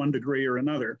to one degree or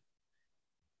another.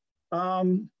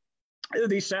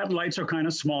 These satellites are kind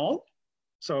of small.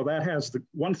 So that has the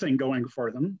one thing going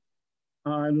for them.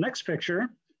 Next picture.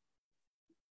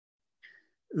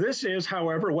 This is,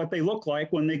 however, what they look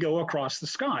like when they go across the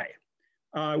sky.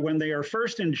 When they are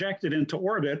first injected into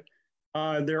orbit,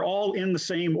 they're all in the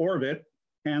same orbit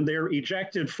and they're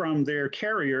ejected from their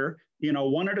carrier, you know,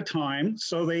 one at a time.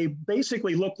 So they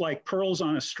basically look like pearls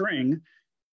on a string,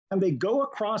 and they go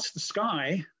across the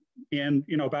sky in,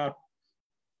 you know, about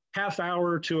half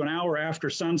hour to an hour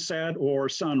after sunset or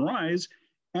sunrise.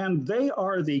 And they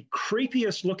are the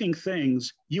creepiest looking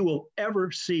things you will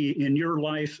ever see in your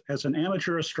life as an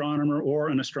amateur astronomer or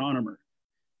an astronomer.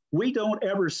 We don't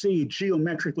ever see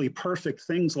geometrically perfect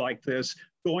things like this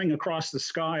going across the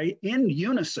sky in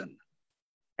unison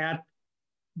at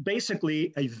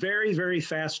basically a very, very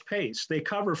fast pace. They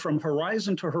cover from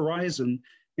horizon to horizon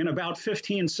in about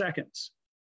 15 seconds.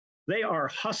 They are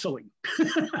hustling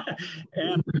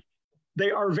and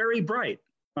they are very bright.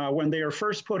 When they are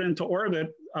first put into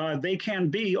orbit, they can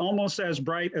be almost as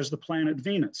bright as the planet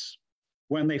Venus.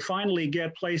 When they finally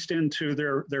get placed into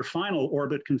their final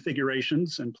orbit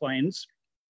configurations and planes,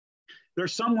 they're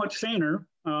somewhat fainter.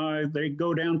 They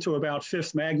go down to about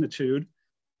fifth magnitude,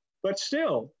 but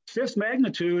still, fifth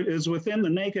magnitude is within the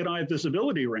naked eye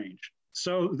visibility range.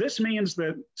 So this means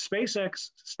that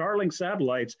SpaceX Starlink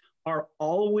satellites are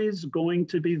always going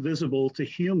to be visible to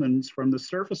humans from the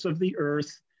surface of the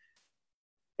Earth.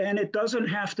 And it doesn't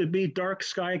have to be dark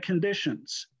sky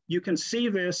conditions. You can see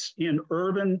this in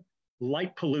urban,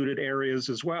 light polluted areas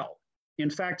as well. In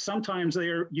fact, sometimes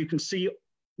you can see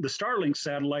the Starlink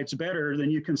satellites better than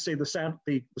you can see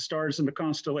the stars in the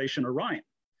constellation Orion.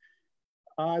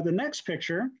 The next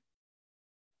picture,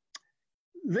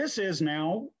 this is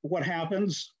now what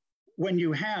happens when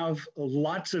you have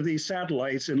lots of these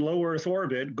satellites in low Earth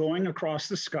orbit going across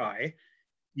the sky.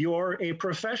 You're a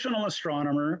professional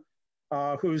astronomer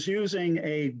who's using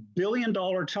a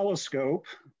billion-dollar telescope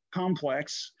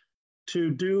complex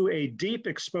to do a deep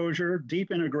exposure,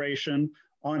 deep integration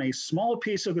on a small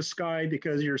piece of the sky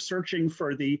because you're searching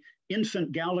for the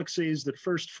infant galaxies that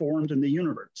first formed in the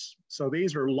universe. So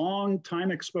these are long time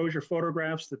exposure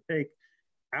photographs that take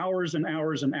hours and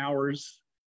hours and hours.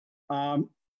 And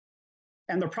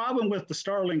the problem with the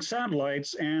Starlink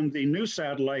satellites and the new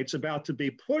satellites about to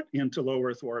be put into low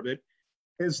Earth orbit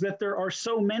is that there are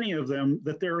so many of them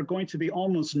that there are going to be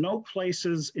almost no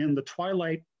places in the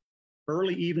twilight,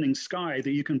 early evening sky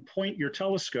that you can point your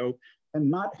telescope and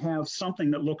not have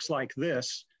something that looks like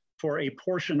this for a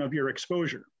portion of your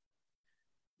exposure.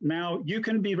 Now, you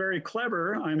can be very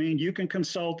clever. I mean, you can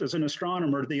consult as an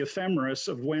astronomer the ephemeris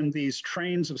of when these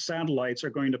trains of satellites are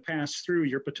going to pass through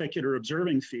your particular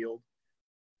observing field.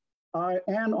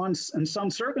 And in some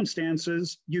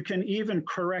circumstances, you can even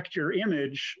correct your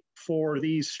image for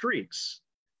these streaks.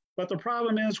 But the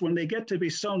problem is when they get to be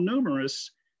so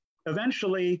numerous,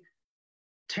 eventually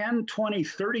 10, 20,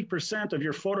 30% of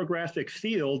your photographic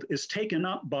field is taken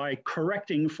up by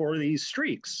correcting for these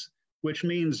streaks, which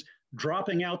means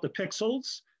dropping out the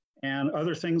pixels and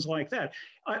other things like that.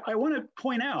 I want to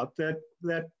point out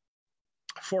that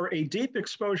for a deep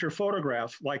exposure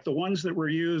photograph, like the ones that were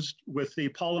used with the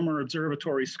Polymer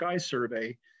Observatory Sky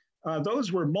Survey,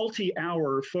 those were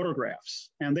multi-hour photographs,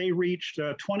 and they reached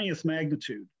 20th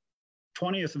magnitude,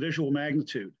 20th visual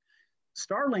magnitude.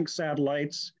 Starlink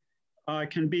satellites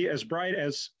can be as bright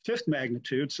as 5th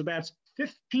magnitude, so that's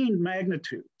 15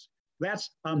 magnitudes.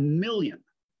 That's 1,000,000.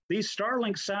 These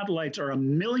Starlink satellites are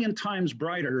 1,000,000 times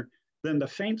brighter than the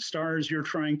faint stars you're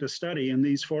trying to study in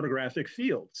these photographic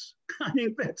fields. I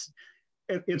mean,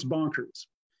 it's bonkers.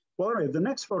 Well, anyway, the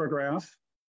next photograph,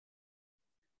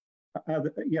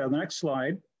 the next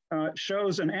slide,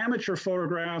 shows an amateur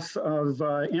photograph of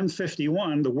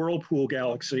M51, the Whirlpool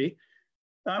galaxy.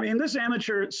 I mean, this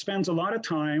amateur spends a lot of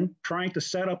time trying to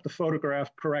set up the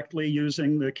photograph correctly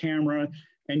using the camera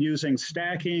and using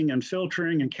stacking and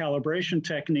filtering and calibration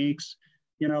techniques.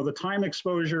 You know, the time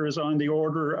exposure is on the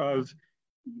order of,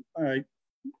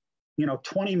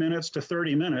 20 minutes to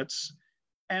 30 minutes.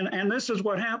 And this is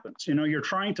what happens. You know, you're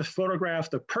trying to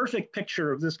photograph the perfect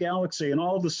picture of this galaxy, and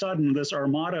all of a sudden this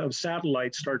armada of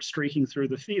satellites starts streaking through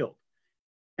the field.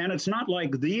 And it's not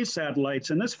like these satellites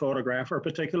in this photograph are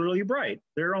particularly bright.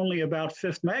 They're only about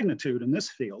 5th magnitude in this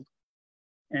field.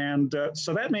 And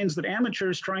so that means that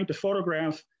amateurs trying to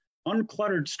photograph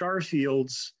uncluttered star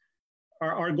fields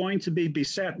are going to be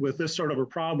beset with this sort of a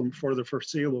problem for the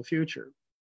foreseeable future.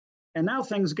 And now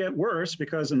things get worse,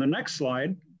 because in the next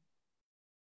slide,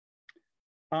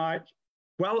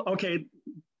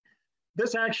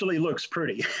 this actually looks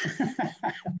pretty.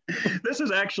 This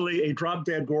is actually a drop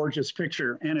dead gorgeous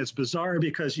picture, and it's bizarre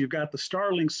because you've got the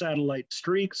Starlink satellite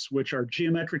streaks, which are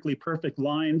geometrically perfect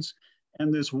lines,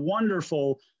 and this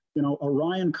wonderful,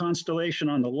 Orion constellation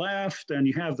on the left, and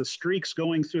you have the streaks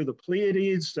going through the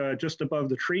Pleiades just above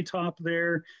the treetop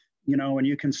there, and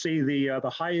you can see the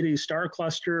Hyades star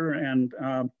cluster and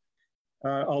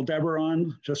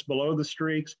Aldebaran just below the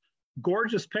streaks.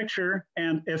 Gorgeous picture.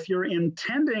 And if you're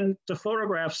intending to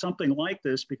photograph something like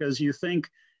this because you think,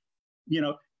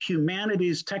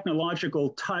 humanity's technological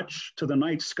touch to the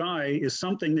night sky is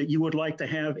something that you would like to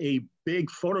have a big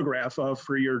photograph of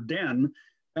for your den,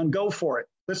 then go for it.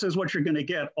 This is what you're going to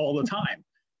get all the time.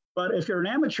 But if you're an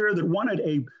amateur that wanted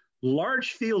a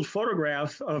large field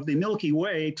photograph of the Milky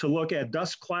Way to look at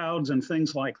dust clouds and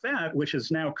things like that, which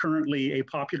is now currently a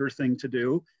popular thing to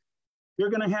do, you're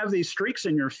going to have these streaks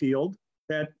in your field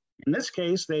that, in this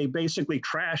case, they basically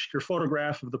trashed your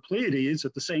photograph of the Pleiades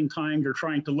at the same time you're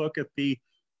trying to look at the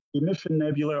emission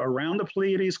nebula around the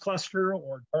Pleiades cluster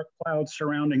or dark clouds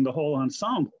surrounding the whole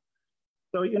ensemble.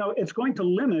 So, it's going to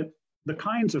limit the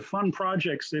kinds of fun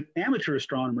projects that amateur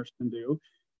astronomers can do.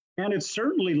 And it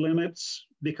certainly limits,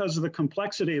 because of the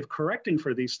complexity of correcting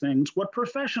for these things, what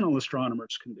professional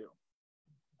astronomers can do.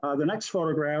 The next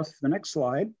photograph, the next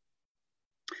slide,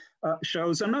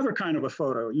 shows another kind of a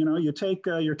photo. You take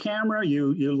your camera,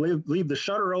 you leave the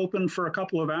shutter open for a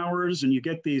couple of hours, and you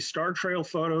get these star trail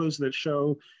photos that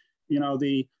show,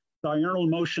 the diurnal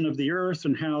motion of the Earth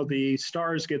and how the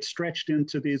stars get stretched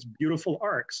into these beautiful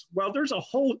arcs. Well, there's a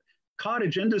whole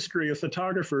cottage industry of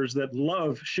photographers that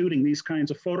love shooting these kinds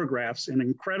of photographs in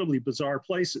incredibly bizarre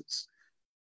places.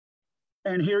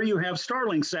 And here you have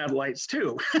Starlink satellites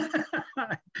too.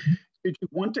 Did you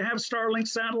want to have Starlink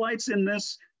satellites in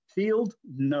this field?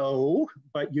 No,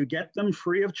 but you get them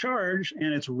free of charge,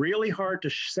 and it's really hard to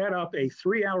set up a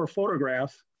 3-hour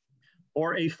photograph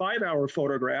or a 5-hour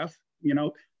photograph.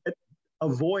 It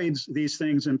avoids these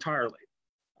things entirely.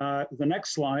 The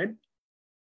next slide.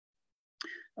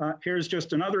 Here's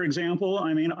just another example.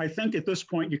 I mean, I think at this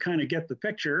point you kind of get the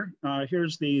picture.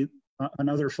 Here's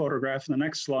another photograph in the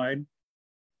next slide.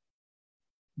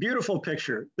 Beautiful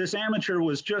picture. This amateur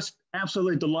was just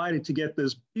absolutely delighted to get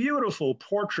this beautiful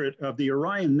portrait of the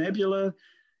Orion Nebula,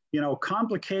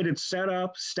 complicated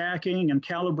setup, stacking and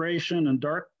calibration and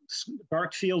dark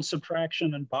field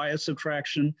subtraction and bias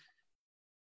subtraction.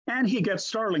 and he gets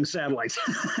Starlink satellites.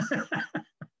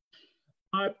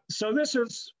 So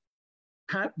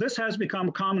this has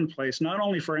become commonplace, not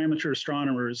only for amateur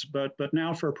astronomers, but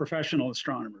now for professional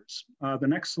astronomers. The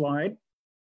next slide.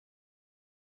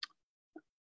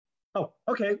 Oh,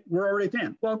 okay, we're already at the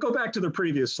end. Well, go back to the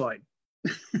previous slide.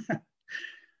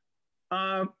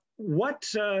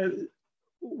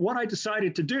 What I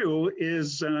decided to do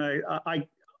is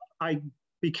I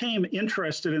became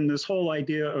interested in this whole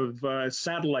idea of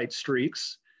satellite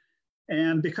streaks.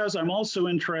 And because I'm also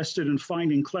interested in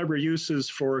finding clever uses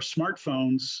for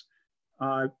smartphones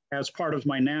as part of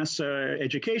my NASA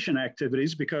education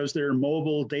activities, because they're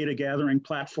mobile data gathering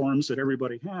platforms that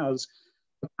everybody has,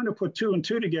 I kind of put two and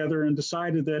two together and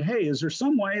decided that, hey, is there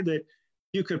some way that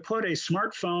you could put a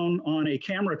smartphone on a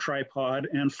camera tripod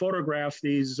and photograph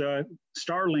these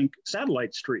Starlink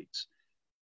satellite streaks?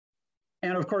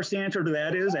 And of course, the answer to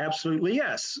that is absolutely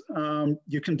yes.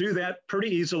 You can do that pretty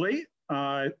easily.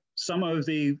 Some of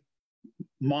the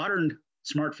modern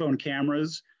smartphone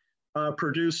cameras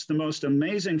produce the most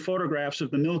amazing photographs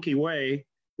of the Milky Way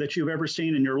that you've ever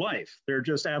seen in your life. They're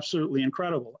just absolutely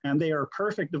incredible. And they are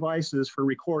perfect devices for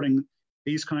recording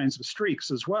these kinds of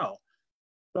streaks as well.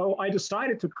 So I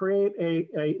decided to create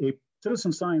a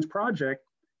citizen science project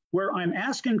where I'm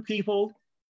asking people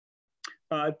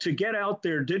to get out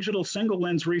their digital single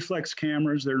lens reflex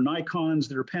cameras, their Nikons,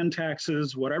 their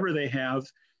Pentaxes, whatever they have,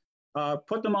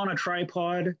 put them on a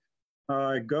tripod,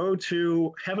 go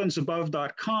to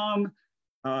heavensabove.com,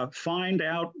 find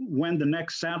out when the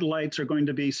next satellites are going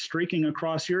to be streaking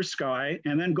across your sky,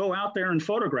 and then go out there and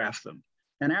photograph them.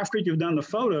 And after you've done the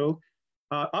photo,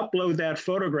 upload that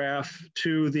photograph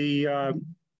to the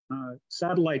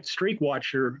Satellite Streak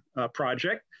Watcher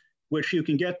project, which you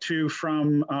can get to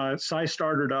from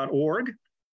SciStarter.org.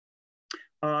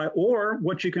 Or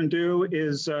what you can do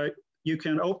is you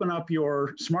can open up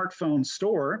your smartphone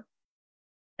store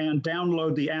and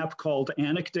download the app called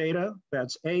Anecdata.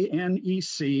 That's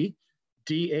ANECDATA.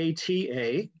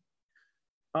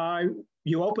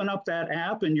 You open up that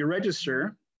app and you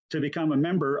register to become a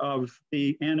member of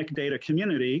the Anecdata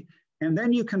community. And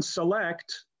then you can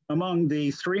select among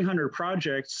the 300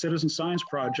 projects, citizen science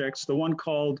projects, the one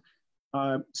called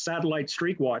Satellite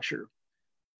Streak Watcher.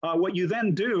 What you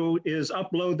then do is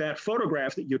upload that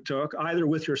photograph that you took, either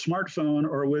with your smartphone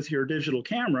or with your digital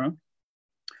camera,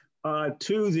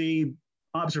 to the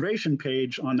observation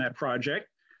page on that project,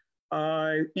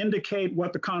 indicate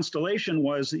what the constellation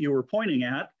was that you were pointing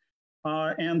at,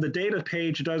 and the data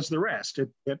page does the rest.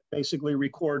 It basically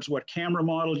records what camera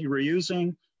model you were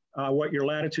using, what your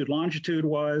latitude, longitude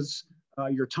was,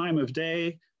 your time of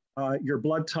day, your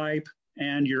blood type,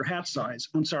 and your hat size.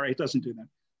 I'm sorry, it doesn't do that.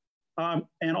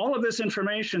 And all of this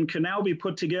information can now be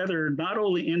put together not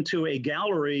only into a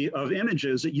gallery of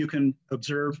images that you can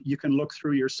observe, you can look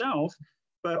through yourself,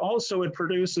 but also it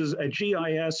produces a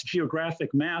GIS,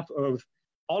 geographic map of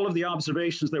all of the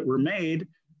observations that were made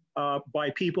by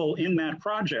people in that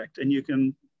project. And you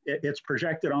can, it's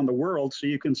projected on the world, so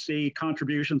you can see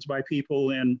contributions by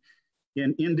people in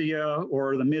India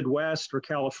or the Midwest or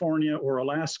California or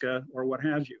Alaska or what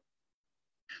have you.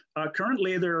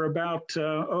 Currently, there are about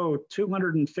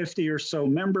 250 or so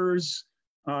members,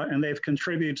 and they've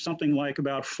contributed something like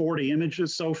about 40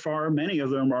 images so far. Many of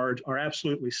them are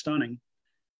absolutely stunning.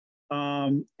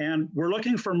 And we're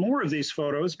looking for more of these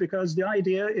photos because the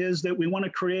idea is that we want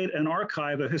to create an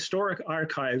archive, a historic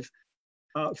archive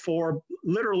for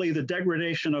literally the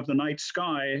degradation of the night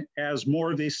sky as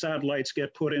more of these satellites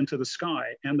get put into the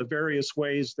sky and the various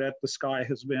ways that the sky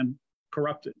has been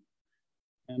corrupted.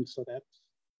 And so that's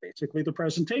basically the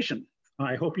presentation.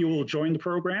 I hope you will join the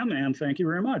program, and thank you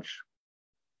very much.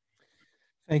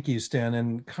 Thank you, Sten.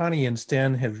 And Connie and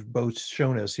Sten have both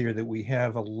shown us here that we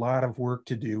have a lot of work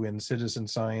to do in citizen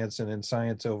science and in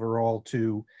science overall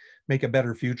to make a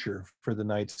better future for the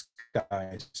night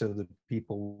sky so that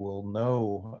people will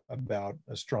know about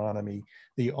astronomy,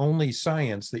 the only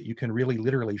science that you can really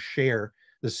literally share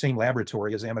the same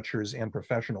laboratory as amateurs and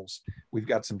professionals. We've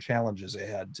got some challenges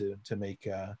ahead to make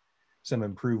some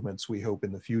improvements, we hope,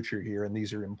 in the future here, and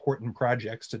these are important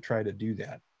projects to try to do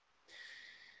that.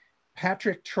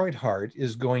 Patrick Treuthart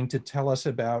is going to tell us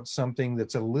about something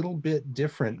that's a little bit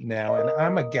different now, and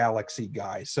I'm a galaxy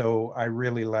guy, so I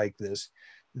really like this.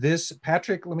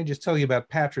 Patrick, let me just tell you about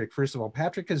Patrick. First of all,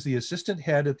 Patrick is the assistant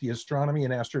head at the Astronomy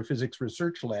and Astrophysics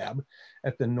Research Lab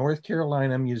at the North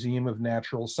Carolina Museum of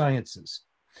Natural Sciences.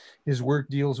 His work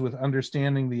deals with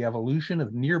understanding the evolution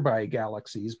of nearby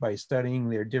galaxies by studying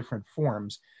their different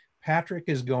forms. Patrick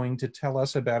is going to tell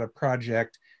us about a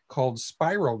project called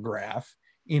Spirograph,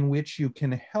 in which you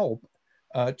can help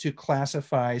to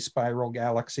classify spiral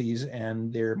galaxies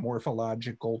and their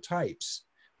morphological types,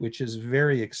 which is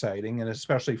very exciting, and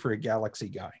especially for a galaxy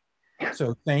guy.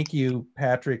 So thank you,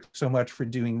 Patrick, so much for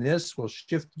doing this. We'll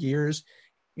shift gears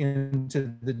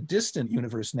into the distant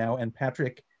universe now, and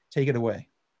Patrick, take it away.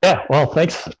 Yeah, well,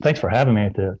 thanks for having me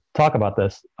to talk about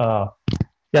this.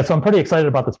 Yeah, so I'm pretty excited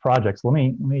about this project. So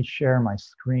let me share my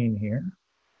screen here.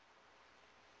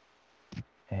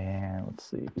 And let's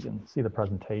see if you can see the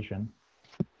presentation.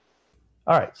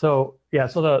 All right, so yeah,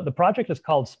 so the project is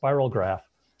called Spiral Graph.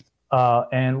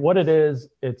 And what it is,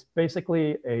 it's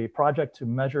basically a project to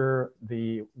measure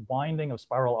the winding of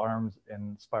spiral arms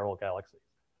in spiral galaxies.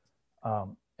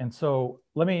 And so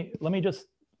let me just,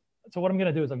 so what I'm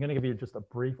gonna do is I'm gonna give you just a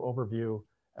brief overview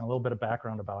and a little bit of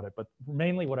background about it, but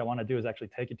mainly what I wanna do is actually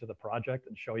take you to the project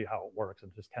and show you how it works,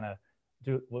 and just kind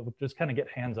of get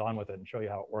hands-on with it and show you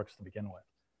how it works to begin with.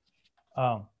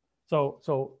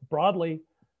 So broadly,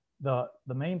 the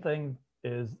main thing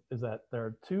is that there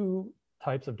are two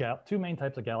main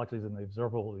types of galaxies in the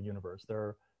observable universe.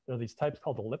 There are these types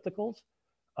called ellipticals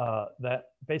that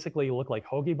basically look like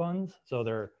hoagie buns. So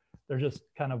they're just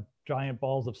kind of giant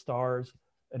balls of stars.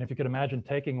 And if you could imagine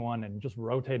taking one and just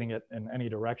rotating it in any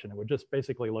direction, it would just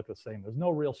basically look the same. There's no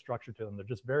real structure to them. They're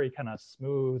just very kind of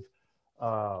smooth,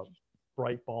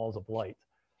 bright balls of light.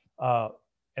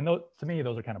 And to me,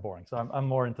 those are kind of boring. So I'm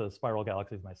more into spiral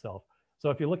galaxies myself. So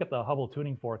if you look at the Hubble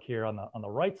tuning fork here on the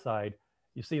right side,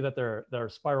 you see that there are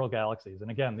spiral galaxies.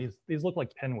 And again, these look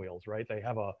like pinwheels, right? They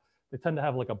tend to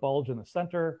have like a bulge in the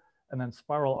center and then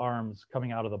spiral arms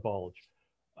coming out of the bulge.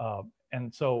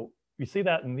 And so you see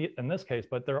that in this case,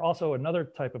 but there are also another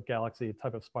type of galaxy,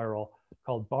 type of spiral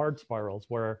called barred spirals,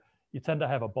 where you tend to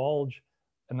have a bulge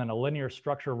and then a linear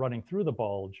structure running through the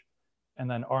bulge, and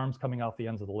then arms coming off the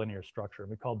ends of the linear structure.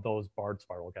 We call those barred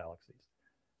spiral galaxies.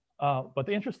 But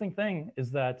the interesting thing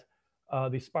is that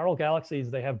these spiral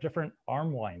galaxies, they have different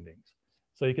arm windings.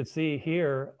 So you can see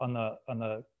here on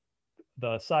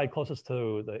the side closest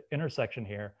to the intersection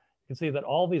here, you can see that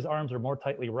all these arms are more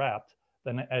tightly wrapped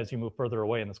than as you move further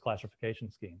away in this classification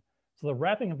scheme. So the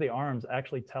wrapping of the arms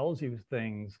actually tells you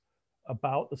things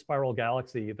about the spiral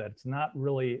galaxy that's not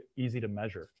really easy to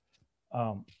measure.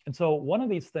 And so one of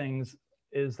these things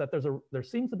is that there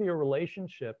seems to be a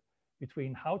relationship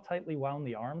between how tightly wound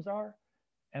the arms are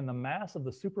and the mass of the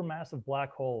supermassive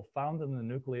black hole found in the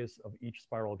nucleus of each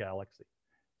spiral galaxy.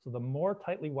 So the more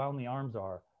tightly wound the arms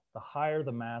are, the higher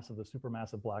the mass of the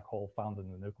supermassive black hole found in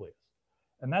the nucleus.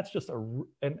 And that's just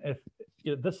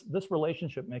this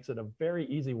relationship makes it a very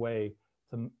easy way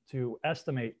to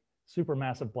estimate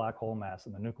supermassive black hole mass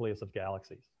in the nucleus of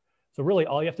galaxies. So really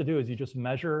all you have to do is you just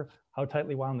measure how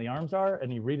tightly wound the arms are,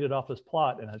 and you read it off this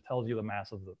plot, and it tells you the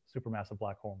mass of the supermassive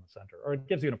black hole in the center, or it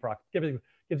gives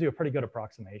you a pretty good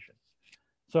approximation.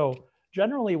 So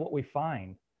generally what we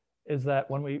find is that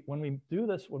when we do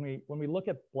this, when we look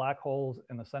at black holes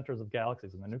in the centers of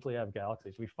galaxies, in the nuclei of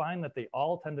galaxies, we find that they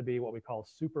all tend to be what we call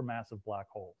supermassive black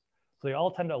holes. So they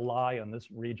all tend to lie on this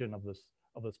region of this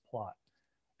plot.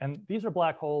 And these are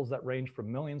black holes that range from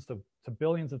millions to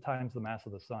billions of times the mass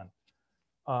of the sun.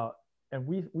 And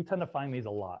we tend to find these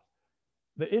a lot.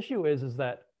 The issue is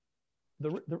that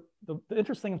the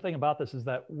interesting thing about this is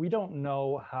that we don't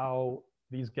know how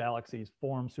these galaxies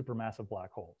form supermassive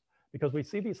black holes, because we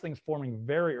see these things forming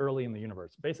very early in the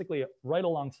universe, basically right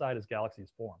alongside as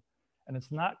galaxies form. And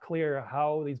it's not clear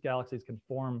how these galaxies can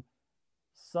form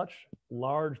such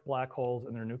large black holes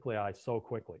in their nuclei so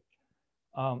quickly.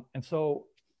 And so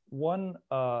one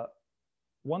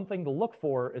thing to look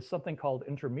for is something called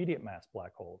intermediate mass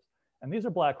black holes. And these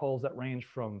are black holes that range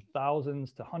from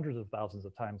thousands to hundreds of thousands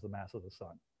of times the mass of the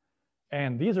sun.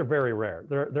 And these are very rare.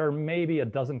 There are maybe a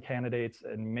dozen candidates,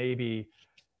 and maybe,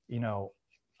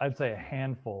 I'd say a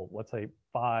handful, let's say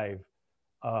 5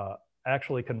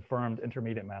 actually confirmed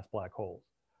intermediate mass black holes.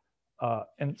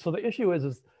 And so the issue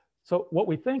is so what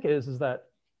we think is that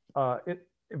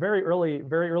very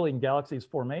early in galaxies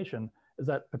formation is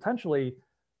that potentially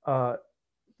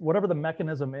whatever the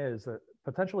mechanism is, that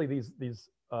potentially these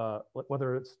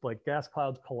whether it's like gas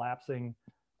clouds collapsing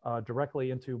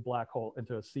directly into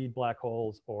seed black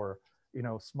holes, or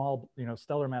small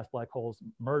stellar mass black holes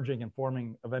merging and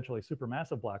forming eventually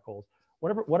supermassive black holes,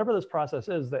 whatever this process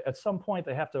is, that at some point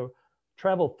they have to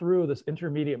travel through this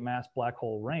intermediate mass black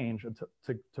hole range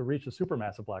to reach the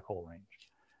supermassive black hole range.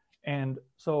 And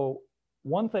so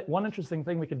one interesting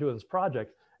thing we can do with this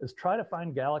project is try to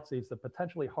find galaxies that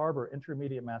potentially harbor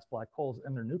intermediate mass black holes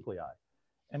in their nuclei.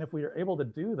 And if we are able to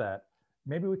do that,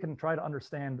 maybe we can try to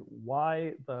understand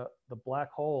why the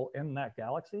black hole in that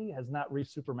galaxy has not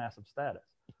reached supermassive status.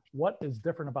 what is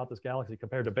different about this galaxy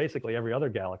compared to basically every other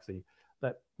galaxy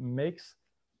that makes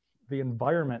the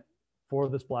environment for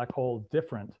this black hole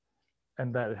different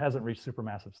and that it hasn't reached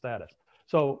supermassive status.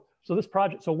 So this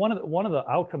project, so one of the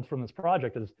outcomes from this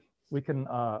project is we can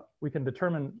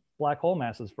determine black hole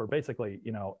masses for basically,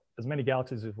 you know, as many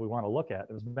galaxies as we want to look at,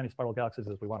 as many spiral galaxies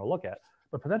as we want to look at,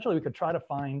 but potentially we could try to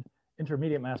find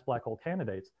intermediate mass black hole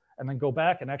candidates and then go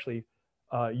back and actually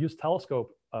use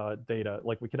telescope data.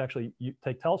 Like we could actually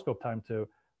take telescope time to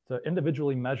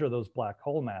individually measure those black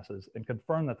hole masses and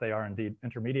confirm that they are indeed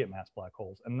intermediate mass black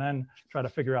holes, and then try to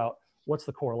figure out what's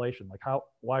the correlation, like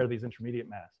why are these intermediate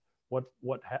mass? What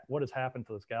has happened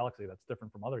to this galaxy that's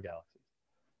different from other galaxies?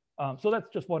 So that's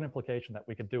just one implication that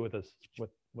we could do with this,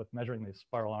 with measuring these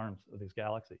spiral arms of these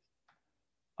galaxies.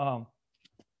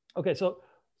 Okay, so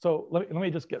let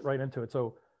me just get right into it.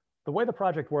 So the way the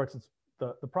project works is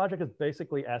the project is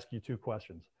basically ask you two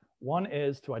questions. One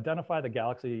is to identify the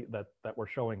galaxy that we're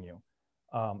showing you.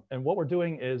 And what we're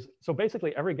doing is, so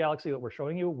basically every galaxy that we're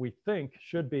showing you, we think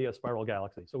should be a spiral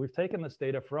galaxy. So we've taken this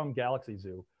data from Galaxy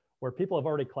Zoo, where people have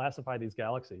already classified these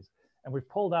galaxies. And we've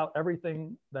pulled out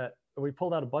we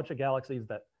pulled out a bunch of galaxies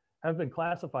that have been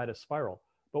classified as spiral.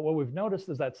 But what we've noticed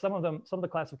is that some of the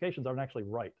classifications aren't actually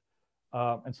right.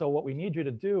 And so what we need you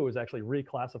to do is actually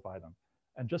reclassify them.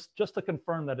 And just to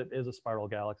confirm that it is a spiral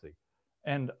galaxy.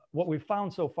 And what we've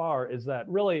found so far is that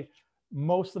really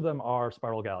most of them are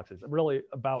spiral galaxies. Really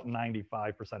about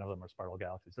 95% of them are spiral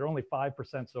galaxies. There are only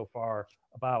 5% so far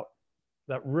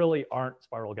that really aren't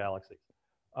spiral galaxies.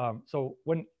 So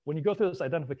when you go through this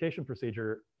identification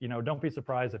procedure, you know, don't be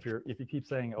surprised if you keep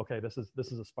saying, okay, this is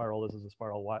a spiral, this is a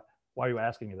spiral. Why are you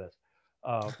asking me this?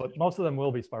 But most of them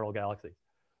will be spiral galaxies.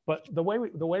 But the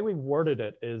way we worded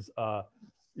it is,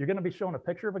 you're going to be shown a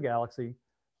picture of a galaxy,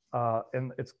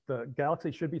 and the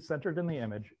galaxy should be centered in the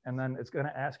image, and then it's going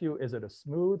to ask you, is it a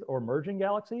smooth or merging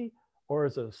galaxy, or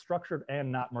is it a structured and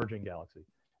not merging galaxy?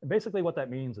 And basically what that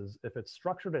means is, if it's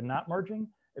structured and not merging,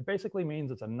 it basically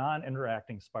means it's a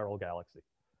non-interacting spiral galaxy.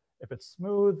 If it's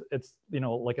smooth, it's, you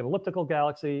know, like an elliptical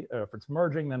galaxy. Or if it's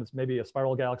merging, then it's maybe a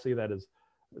spiral galaxy that is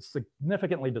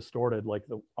significantly distorted, like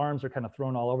the arms are kind of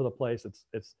thrown all over the place.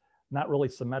 It's not really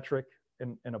symmetric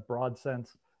in a broad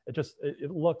sense.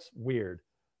 It looks weird,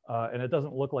 and it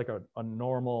doesn't look like a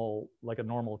normal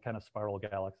kind of spiral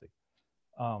galaxy.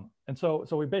 And so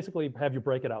we basically have you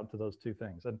break it out into those two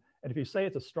things. And if you say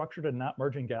it's a structured and not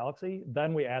merging galaxy,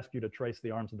 then we ask you to trace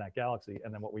the arms in that galaxy.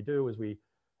 And then what we do is we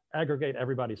aggregate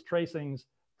everybody's tracings,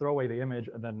 throw away the image,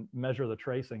 and then measure the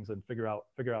tracings and figure out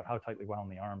how tightly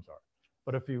wound the arms are.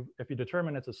 But if you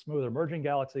determine it's a smooth or merging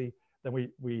galaxy, then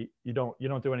you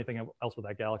don't do anything else with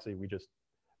that galaxy. We just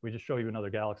show you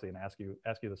another galaxy and ask you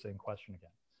the same question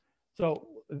again. So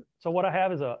what I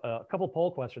have is a couple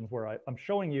poll questions where I'm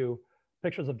showing you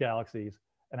pictures of galaxies,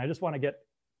 and I just want to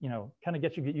kind of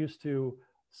get you used to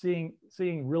seeing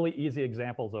really easy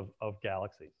examples of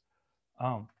galaxies.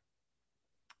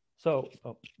 So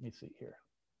let me see here.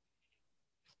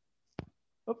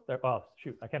 Oh, there. Oh,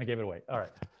 shoot! I kind of gave it away. All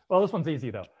right. Well, this one's easy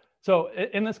though. So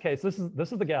in this case, this is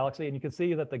the galaxy, and you can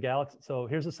see that the galaxy. So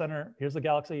here's the center. Here's the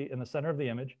galaxy in the center of the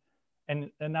image,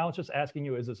 and now it's just asking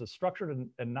you: is this a structured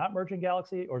and not merging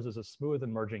galaxy, or is this a smooth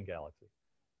and merging galaxy?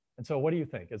 And so, what do you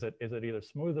think? Is it either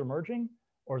smooth or merging,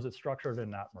 or is it structured and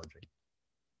not merging?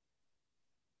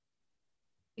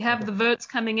 We have the votes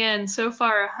coming in so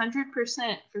far: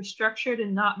 100% for structured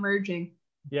and not merging.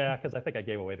 Yeah, because I think I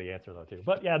gave away the answer though too.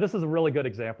 But yeah, this is a really good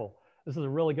example. This is a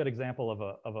really good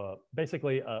example of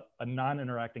basically a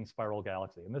non-interacting spiral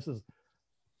galaxy, and this is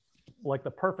like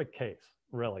the perfect case,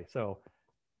 really. So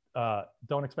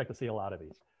don't expect to see a lot of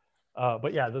these.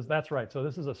 But yeah, that's right. So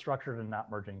this is a structured and not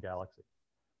merging galaxy.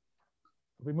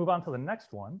 If we move on to the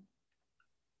next one,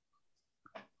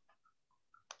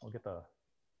 we'll get the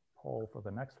poll for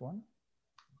the next one.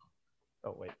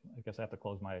 Oh wait, I guess I have to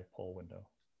close my poll window.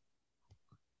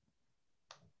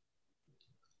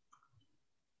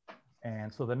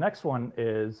 And so the next one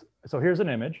is, so here's an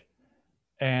image.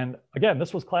 And again,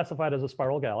 this was classified as a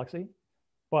spiral galaxy,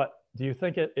 but do you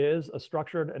think it is a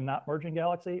structured and not merging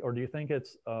galaxy, or do you think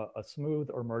it's a smooth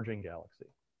or merging galaxy?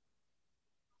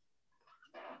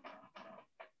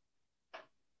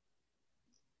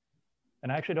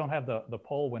 And I actually don't have the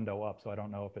poll window up, so I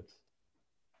don't know if it's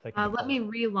taking. Let me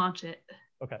relaunch it.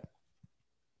 Okay.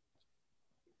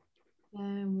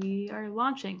 And we are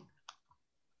launching.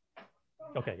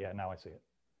 Okay, yeah, now I see it.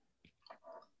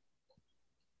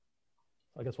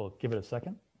 I guess we'll give it a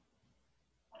second.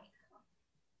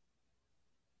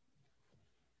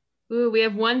 Ooh, we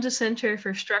have one dissenter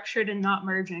for structured and not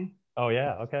merging. Oh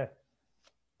yeah, okay.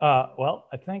 Well,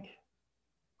 I think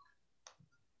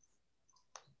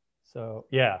So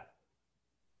yeah.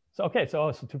 So okay,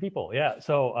 so two people, yeah.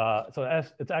 So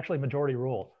it's actually majority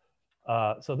rule.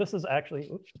 So this is actually,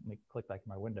 oops, let me click back to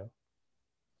my window.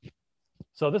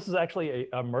 So this is actually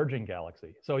a merging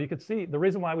galaxy. So you could see the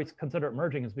reason why we consider it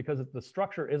merging is because the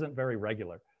structure isn't very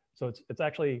regular. So it's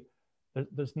actually,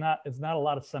 it's not a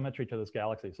lot of symmetry to this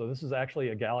galaxy. So this is actually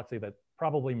a galaxy that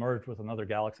probably merged with another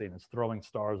galaxy and is throwing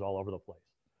stars all over the place.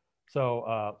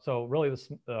 So so really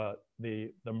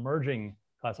the merging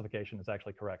classification is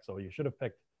actually correct. So you should have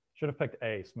picked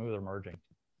A, smoother merging.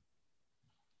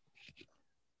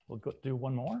 We'll do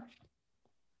one more.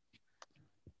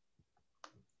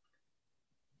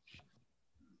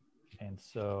 And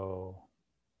so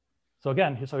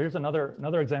again, so here's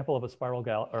another example of a spiral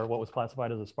or what was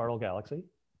classified as a spiral galaxy.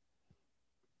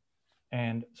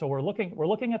 And so we're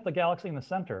looking at the galaxy in the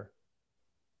center,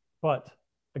 but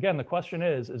again, the question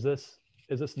is this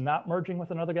not merging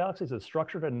with another galaxy? Is it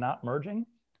structured and not merging?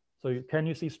 So can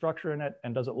you see structure in it,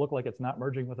 and does it look like it's not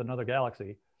merging with another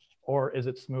galaxy, or is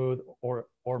it smooth or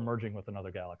merging with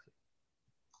another galaxy?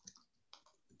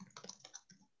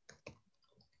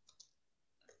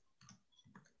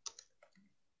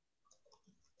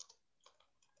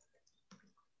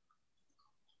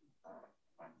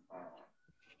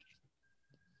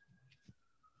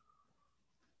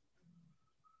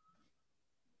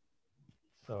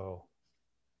 So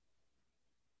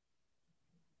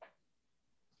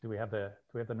do we have the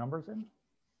numbers in?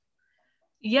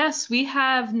 Yes, we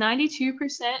have 92%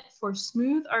 for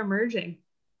smooth or merging.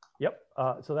 Yep.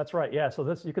 So that's right. Yeah. So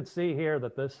this, you could see here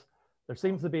that there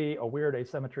seems to be a weird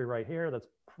asymmetry right here. That's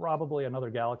probably another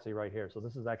galaxy right here. So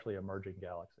this is actually a merging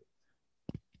galaxy.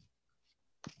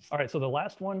 All right. So the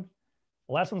last one's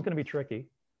going to be tricky.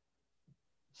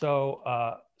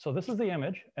 So so this is the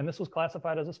image, and this was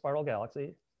classified as a spiral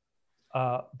galaxy,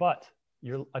 but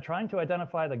you're trying to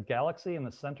identify the galaxy in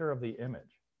the center of the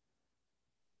image.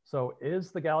 So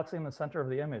is the galaxy in the center of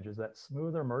the image, is that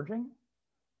smooth or merging,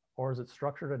 or is it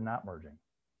structured and not merging?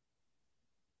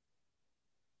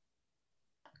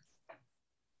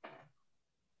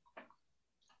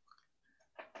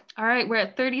 All right, we're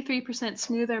at 33%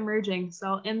 smooth or merging. So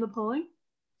I'll end the polling.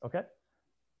 Okay.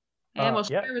 And we'll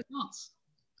share results.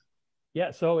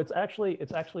 Yeah, so it's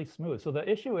actually smooth. So the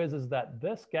issue is that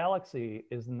this galaxy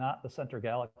is not the center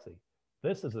galaxy.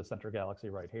 This is the center galaxy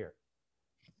right here.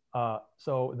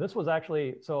 So this was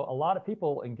actually, so a lot of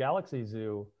people in Galaxy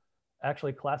Zoo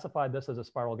actually classified this as a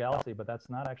spiral galaxy, but that's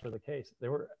not actually the case. They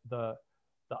were the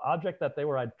object that they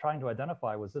were trying to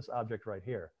identify was this object right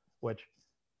here, which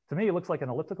to me it looks like an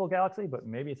elliptical galaxy, but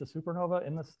maybe it's a supernova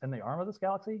in the arm of this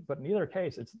galaxy. But in either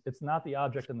case, it's not the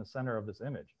object in the center of this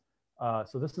image.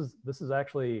 So this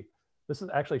actually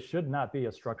should not be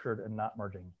a structured and not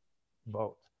merging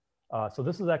vote. So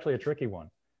this is actually a tricky one.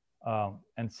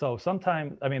 And so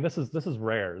sometimes, I mean, this is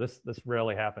rare. This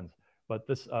rarely happens, but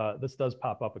this does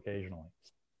pop up occasionally.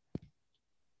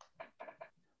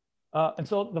 And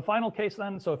so the final case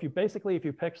then, so if you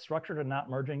pick structured and not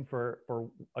merging for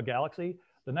a galaxy,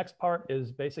 the next part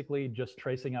is basically just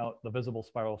tracing out the visible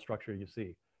spiral structure you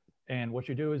see. And what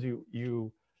you do is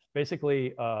you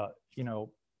basically,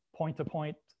 point to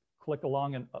point, click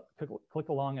along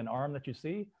an arm that you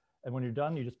see. And when you're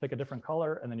done, you just pick a different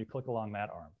color and then you click along that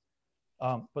arm.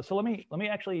 But so let me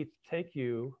actually take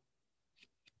you,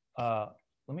 to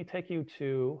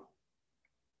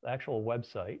the actual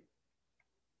website.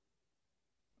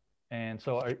 And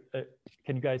so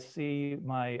can you guys see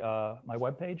my my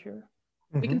web page here?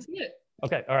 We can see it.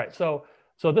 Okay, all right. So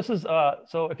this is,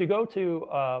 so if you go to,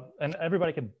 and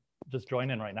everybody can just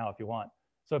join in right now if you want.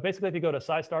 So basically if you go to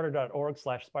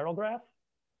scistarter.org/spiralgraph,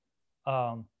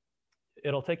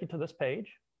 it'll take you to this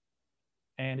page.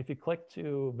 And if you click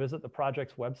to visit the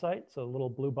project's website, so a little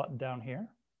blue button down here,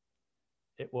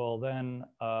 it will then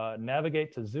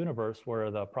navigate to Zooniverse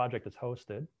where the project is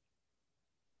hosted.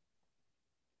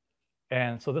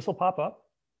 And so this will pop up.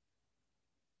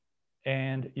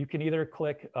 And you can either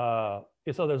click, so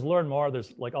there's learn more,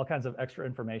 there's like all kinds of extra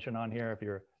information on here. If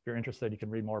you're interested, you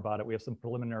can read more about it. We have some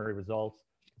preliminary results,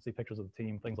 you can see pictures of the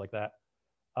team, things like that.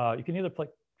 You can either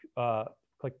click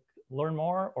learn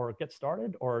more or get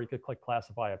started, or you could click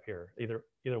classify up here. Either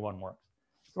one works.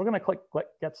 So we're gonna click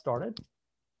get started.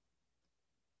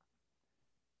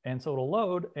 And so it'll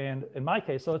load, and in my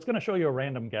case, so it's gonna show you a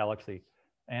random galaxy.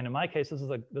 And in my case, this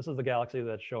is the galaxy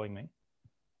that's showing me.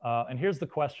 And here's the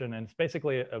question, and it's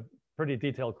basically a pretty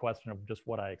detailed question of just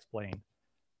what I explained.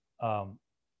 So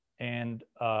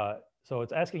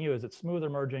it's asking you, is it smooth or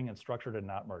merging and structured and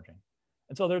not merging?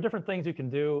 And so there are different things you can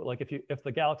do. Like if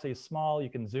the galaxy is small, you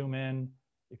can zoom in,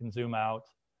 you can zoom out.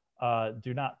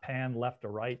 do not pan left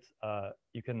or right.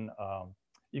 You can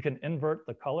invert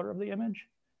the color of the image,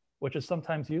 which is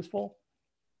sometimes useful.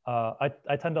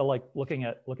 I tend to like looking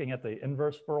at the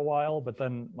inverse for a while, but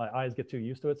then my eyes get too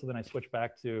used to it, so then I switch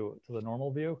back to the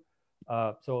normal view.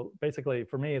 So basically,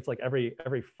 for me, it's like every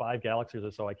 5 galaxies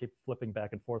or so, I keep flipping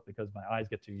back and forth because my eyes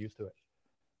get too used to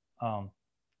it.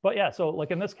 But yeah, so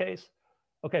like in this case,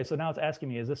 okay, so now it's asking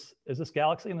me, is this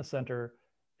galaxy in the center,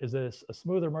 is this a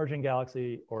smoother merging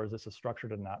galaxy, or is this a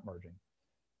structured and not merging?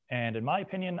 And in my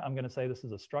opinion, I'm going to say this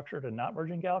is a structured and not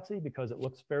merging galaxy because it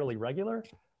looks fairly regular.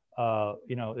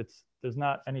 You know, there's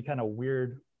not any kind of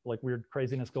weird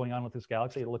craziness going on with this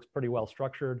galaxy. It looks pretty well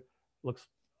structured, looks,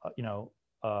 you know,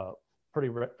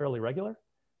 fairly regular.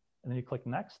 And then you click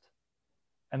next.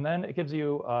 And then it gives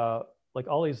you like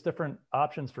all these different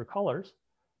options for colors.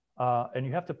 And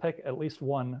you have to pick at least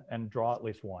one and draw at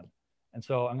least one. And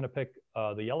so I'm going to pick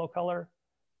the yellow color.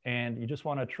 And you just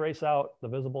want to trace out the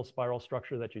visible spiral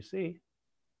structure that you see.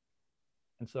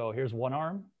 And so here's one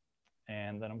arm.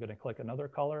 And then I'm going to click another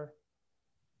color.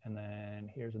 And then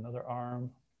here's another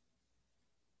arm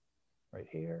right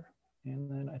here. And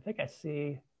then I think I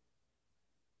see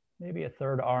maybe a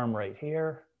third arm right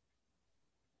here.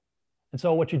 And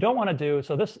so what you don't want to do,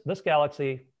 so this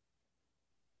galaxy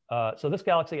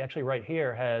actually right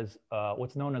here has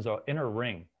what's known as an inner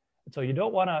ring. And so you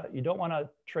don't want to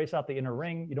trace out the inner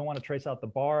ring. You don't want to trace out the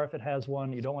bar if it has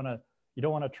one. You don't want to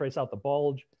trace out the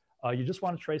bulge. You just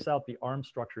want to trace out the arm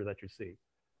structure that you see.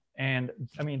 And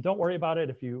I mean, don't worry about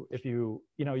it if you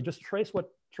just trace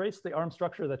the arm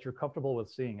structure that you're comfortable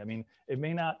with seeing. I mean, it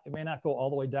may not go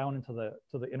all the way down into the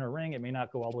inner ring. It may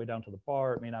not go all the way down to the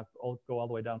bar. It may not go all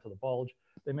the way down to the bulge.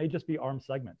 They may just be arm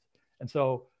segments. And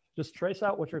so just trace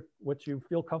out what you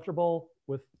feel comfortable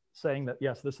with saying that,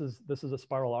 yes, this is a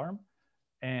spiral arm.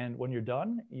 And when you're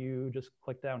done, you just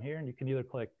click down here and you can either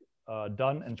click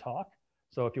done and talk.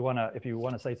 So if you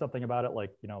want to say something about it,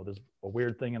 like, you know, there's a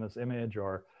weird thing in this image,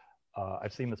 or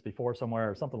I've seen this before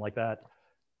somewhere, or something like that.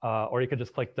 Or you could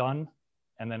just click done,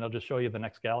 and then it'll just show you the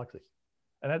next galaxy.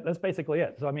 And that's basically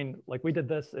it. So, I mean, like me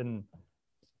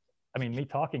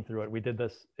talking through it, we did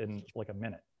this in like a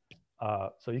minute.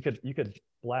 So you could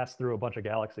blast through a bunch of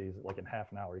galaxies like in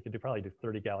half an hour. You could probably do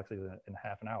 30 galaxies in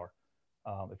half an hour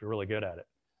if you're really good at it.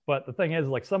 But the thing is,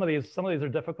 like some of these are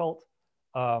difficult.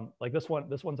 Like this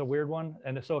one's a weird one.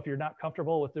 And so if you're not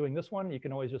comfortable with doing this one, you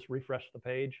can always just refresh the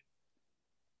page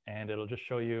and it'll just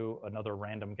show you another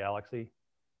random galaxy.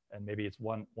 And maybe it's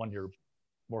one you're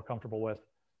more comfortable with.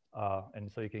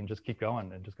 And so you can just keep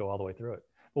going and just go all the way through it.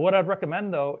 But what I'd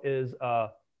recommend though is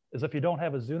if you don't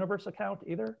have a Zooniverse account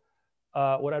either,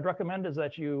 what I'd recommend is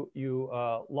that you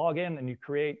log in and you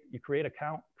create an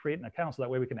account so that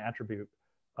way we can attribute,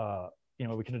 you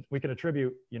know, we can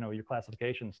attribute, you know, your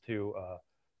classifications to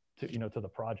the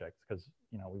project, because,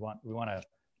 you know, we want to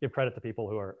give credit to people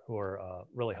who are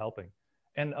really helping.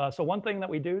 And so one thing that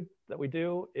we do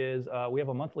is we have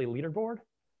a monthly leaderboard.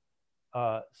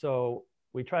 So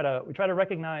we try to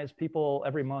recognize people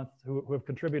every month who have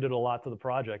contributed a lot to the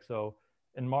project. So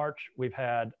in March, we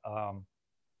had a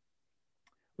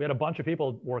bunch of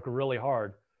people work really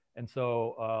hard. And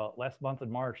so last month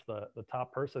in March, the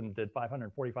top person did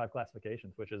 545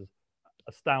 classifications, which is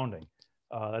astounding.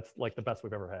 That's like the best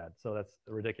we've ever had. So that's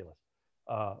ridiculous.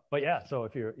 But yeah, so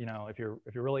if you're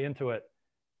really into it,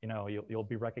 you know, you'll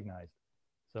be recognized.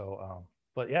 So,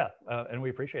 but yeah, and we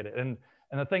appreciate it. And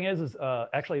the thing is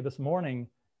actually this morning,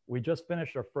 we just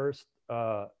finished our first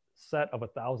set of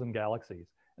 1,000 galaxies.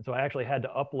 And so I actually had to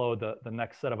upload the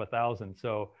next set of 1,000.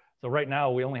 So right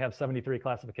now we only have 73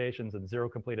 classifications and 0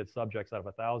 completed subjects out of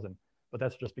 1,000, but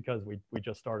that's just because we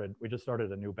just started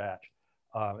a new batch.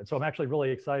 And so I'm actually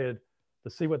really excited to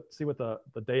see what the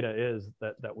data is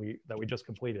that we just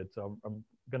completed. So I'm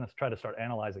going to try to start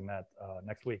analyzing that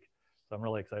next week. So I'm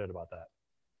really excited about that.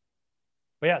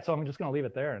 But yeah, so I'm just going to leave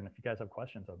it there. And if you guys have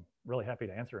questions, I'm really happy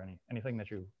to answer anything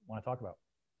that you want to talk about.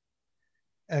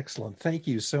 Excellent. Thank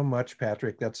you so much,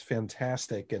 Patrick. That's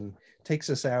fantastic and takes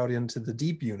us out into the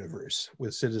deep universe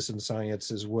with citizen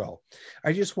science as well.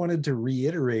 I just wanted to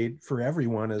reiterate for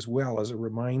everyone as well as a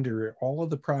reminder, all of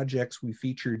the projects we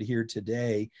featured here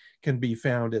today can be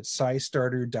found at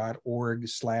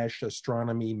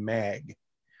scistarter.org/astronomy-mag.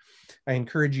 I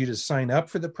encourage you to sign up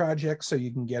for the project so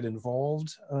you can get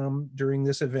involved during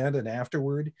this event and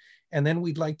afterward. And then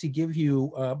we'd like to give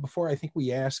you, before I think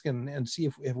we ask and see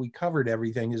if we covered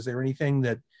everything, is there anything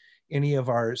that any of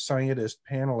our scientist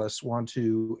panelists want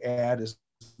to add as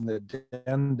an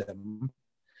addendum?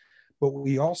 But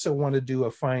we also want to do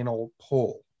a final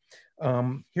poll.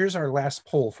 Here's our last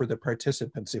poll for the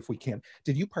participants, if we can.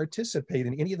 Did you participate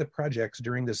in any of the projects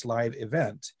during this live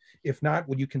event? If not,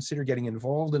 would you consider getting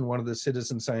involved in one of the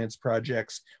citizen science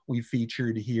projects we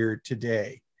featured here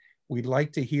today? We'd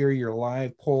like to hear your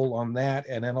live poll on that,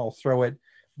 and then I'll throw it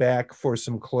back for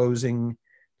some closing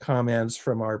comments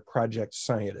from our project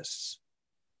scientists.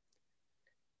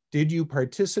 Did you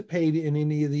participate in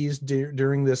any of these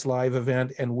during this live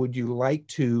event, and would you like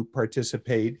to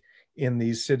participate in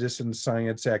these citizen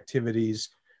science activities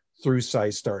through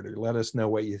SciStarter? Let us know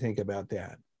what you think about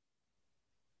that.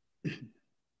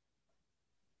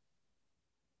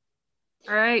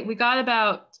 All right, we got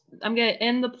about, I'm gonna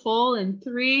end the poll in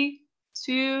 3,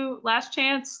 2, last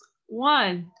chance,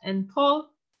 1, and poll,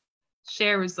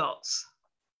 share results.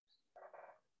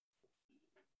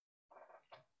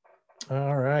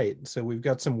 All right, so we've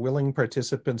got some willing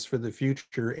participants for the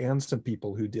future and some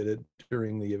people who did it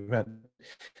during the event.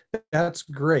 That's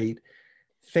great.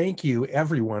 Thank you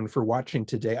everyone for watching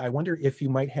today. I wonder if you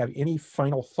might have any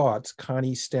final thoughts,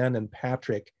 Connie, Sten, and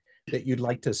Patrick, that you'd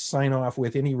like to sign off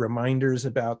with, any reminders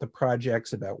about the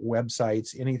projects, about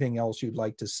websites, anything else you'd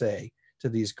like to say to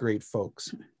these great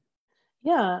folks.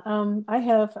 Yeah, I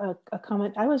have a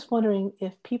comment. I was wondering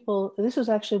if people, this was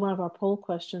actually one of our poll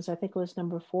questions, I think it was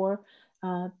number 4,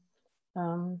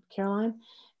 Caroline.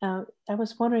 I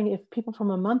was wondering if people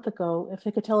from a month ago, if they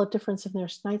could tell a difference in their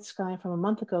night sky from a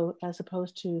month ago as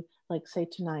opposed to, like, say,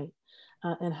 tonight,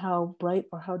 and how bright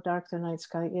or how dark their night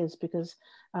sky is, because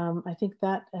I think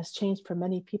that has changed for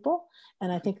many people.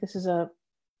 And I think this is the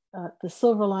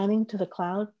silver lining to the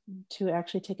cloud to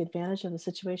actually take advantage of the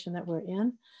situation that we're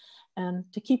in and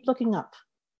to keep looking up.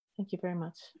 Thank you very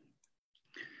much.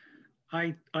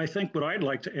 I think what I'd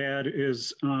like to add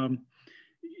is,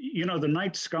 you know, the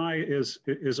night sky is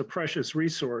a precious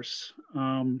resource,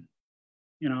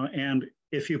 you know, and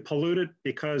if you pollute it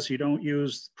because you don't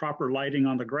use proper lighting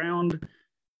on the ground,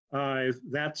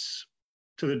 that's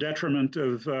to the detriment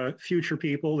of future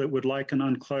people that would like an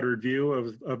uncluttered view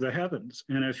of the heavens.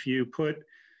 And if you put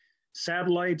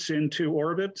satellites into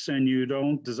orbits and you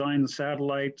don't design the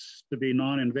satellites to be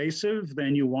non-invasive,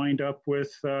 then you wind up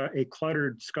with a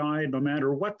cluttered sky no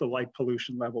matter what the light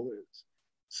pollution level is.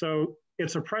 So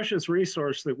it's a precious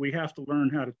resource that we have to learn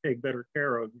how to take better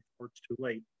care of before it's too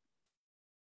late.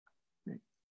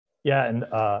 Yeah, and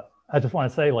I just want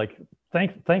to say, like,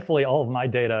 thankfully all of my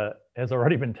data has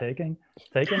already been taken,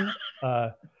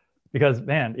 because,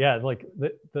 man, yeah, like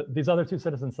these other 2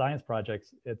 citizen science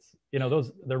projects, it's, you know,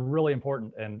 they're really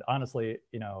important. And honestly,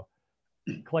 you know,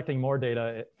 collecting more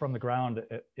data from the ground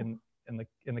in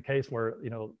the case where, you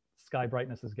know, sky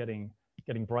brightness is getting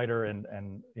brighter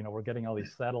and you know, we're getting all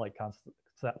these satellite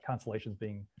constellations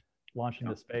being launched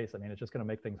into space. I mean, it's just going to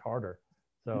make things harder.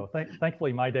 So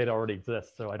thankfully my data already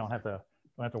exists, so I don't have to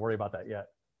worry about that yet.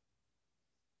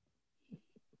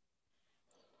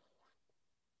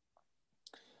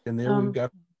 And there we've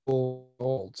got full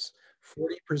results.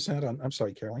 40% on, I'm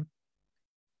sorry, Caroline.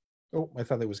 Oh, I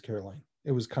thought that was Caroline.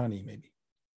 It was Connie, maybe.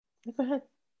 Go ahead.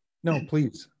 No,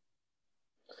 please.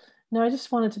 No, I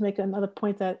just wanted to make another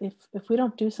point that if we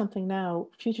don't do something now,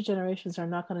 future generations are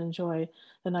not going to enjoy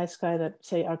the night sky that,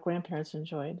 say, our grandparents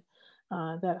enjoyed.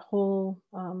 That whole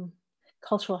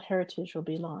cultural heritage will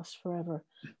be lost forever.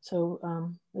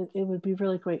 So it would be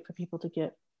really great for people to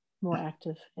get more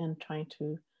active in trying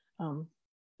to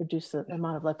reduce the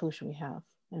amount of light pollution we have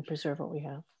and preserve what we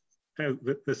have.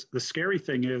 The scary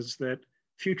thing is that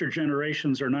future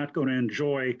generations are not going to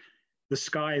enjoy the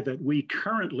sky that we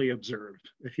currently observed,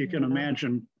 if you can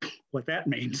imagine what that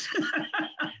means.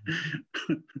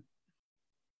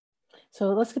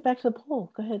 So let's get back to the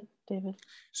poll. Go ahead, David.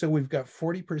 So we've got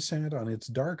 40% on it's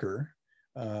darker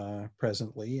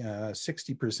presently,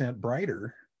 60%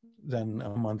 brighter than a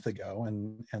month ago,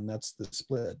 and that's the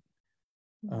split.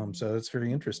 So it's a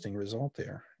very interesting result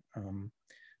there.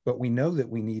 But we know that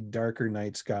we need darker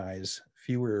night skies,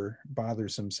 fewer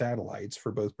bothersome satellites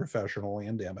for both professional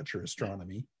and amateur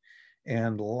astronomy,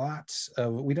 and lots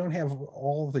of, we don't have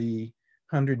all the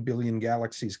 100 billion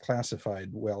galaxies classified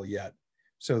well yet.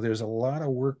 So there's a lot of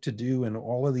work to do in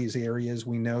all of these areas.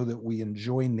 We know that we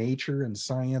enjoy nature and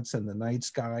science and the night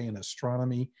sky and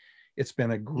astronomy. It's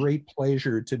been a great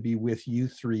pleasure to be with you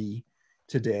 3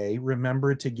 today.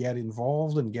 Remember to get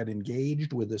involved and get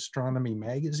engaged with Astronomy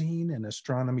Magazine and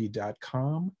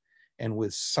astronomy.com and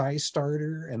with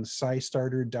SciStarter and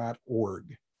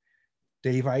SciStarter.org.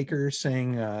 Dave Eicher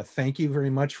saying thank you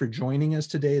very much for joining us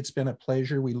today. It's been a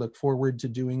pleasure. We look forward to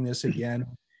doing this again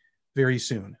very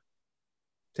soon.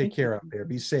 Take care out there.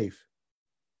 Be safe.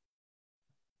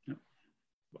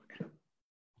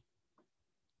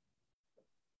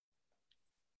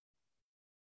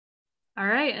 All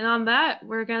right, and on that,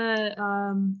 we're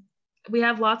gonna, we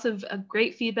have lots of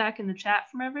great feedback in the chat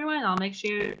from everyone. I'll make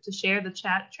sure to share the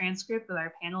chat transcript with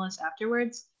our panelists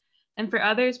afterwards. And for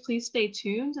others, please stay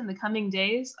tuned in the coming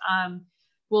days.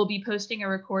 We'll be posting a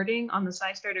recording on the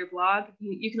SciStarter blog.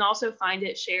 You can also find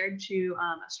it shared to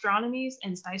Astronomy's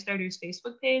and SciStarter's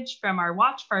Facebook page from our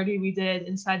watch party we did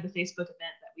inside the Facebook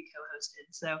event that we co-hosted.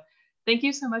 So thank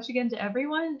you so much again to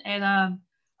everyone. And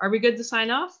are we good to sign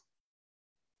off?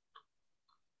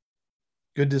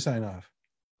 Good to sign off.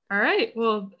 All right.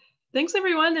 Well, thanks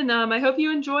everyone. And I hope you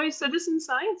enjoy Citizen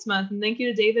Science Month. And thank you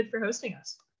to David for hosting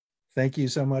us. Thank you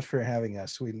so much for having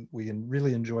us. We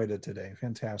really enjoyed it today.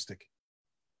 Fantastic.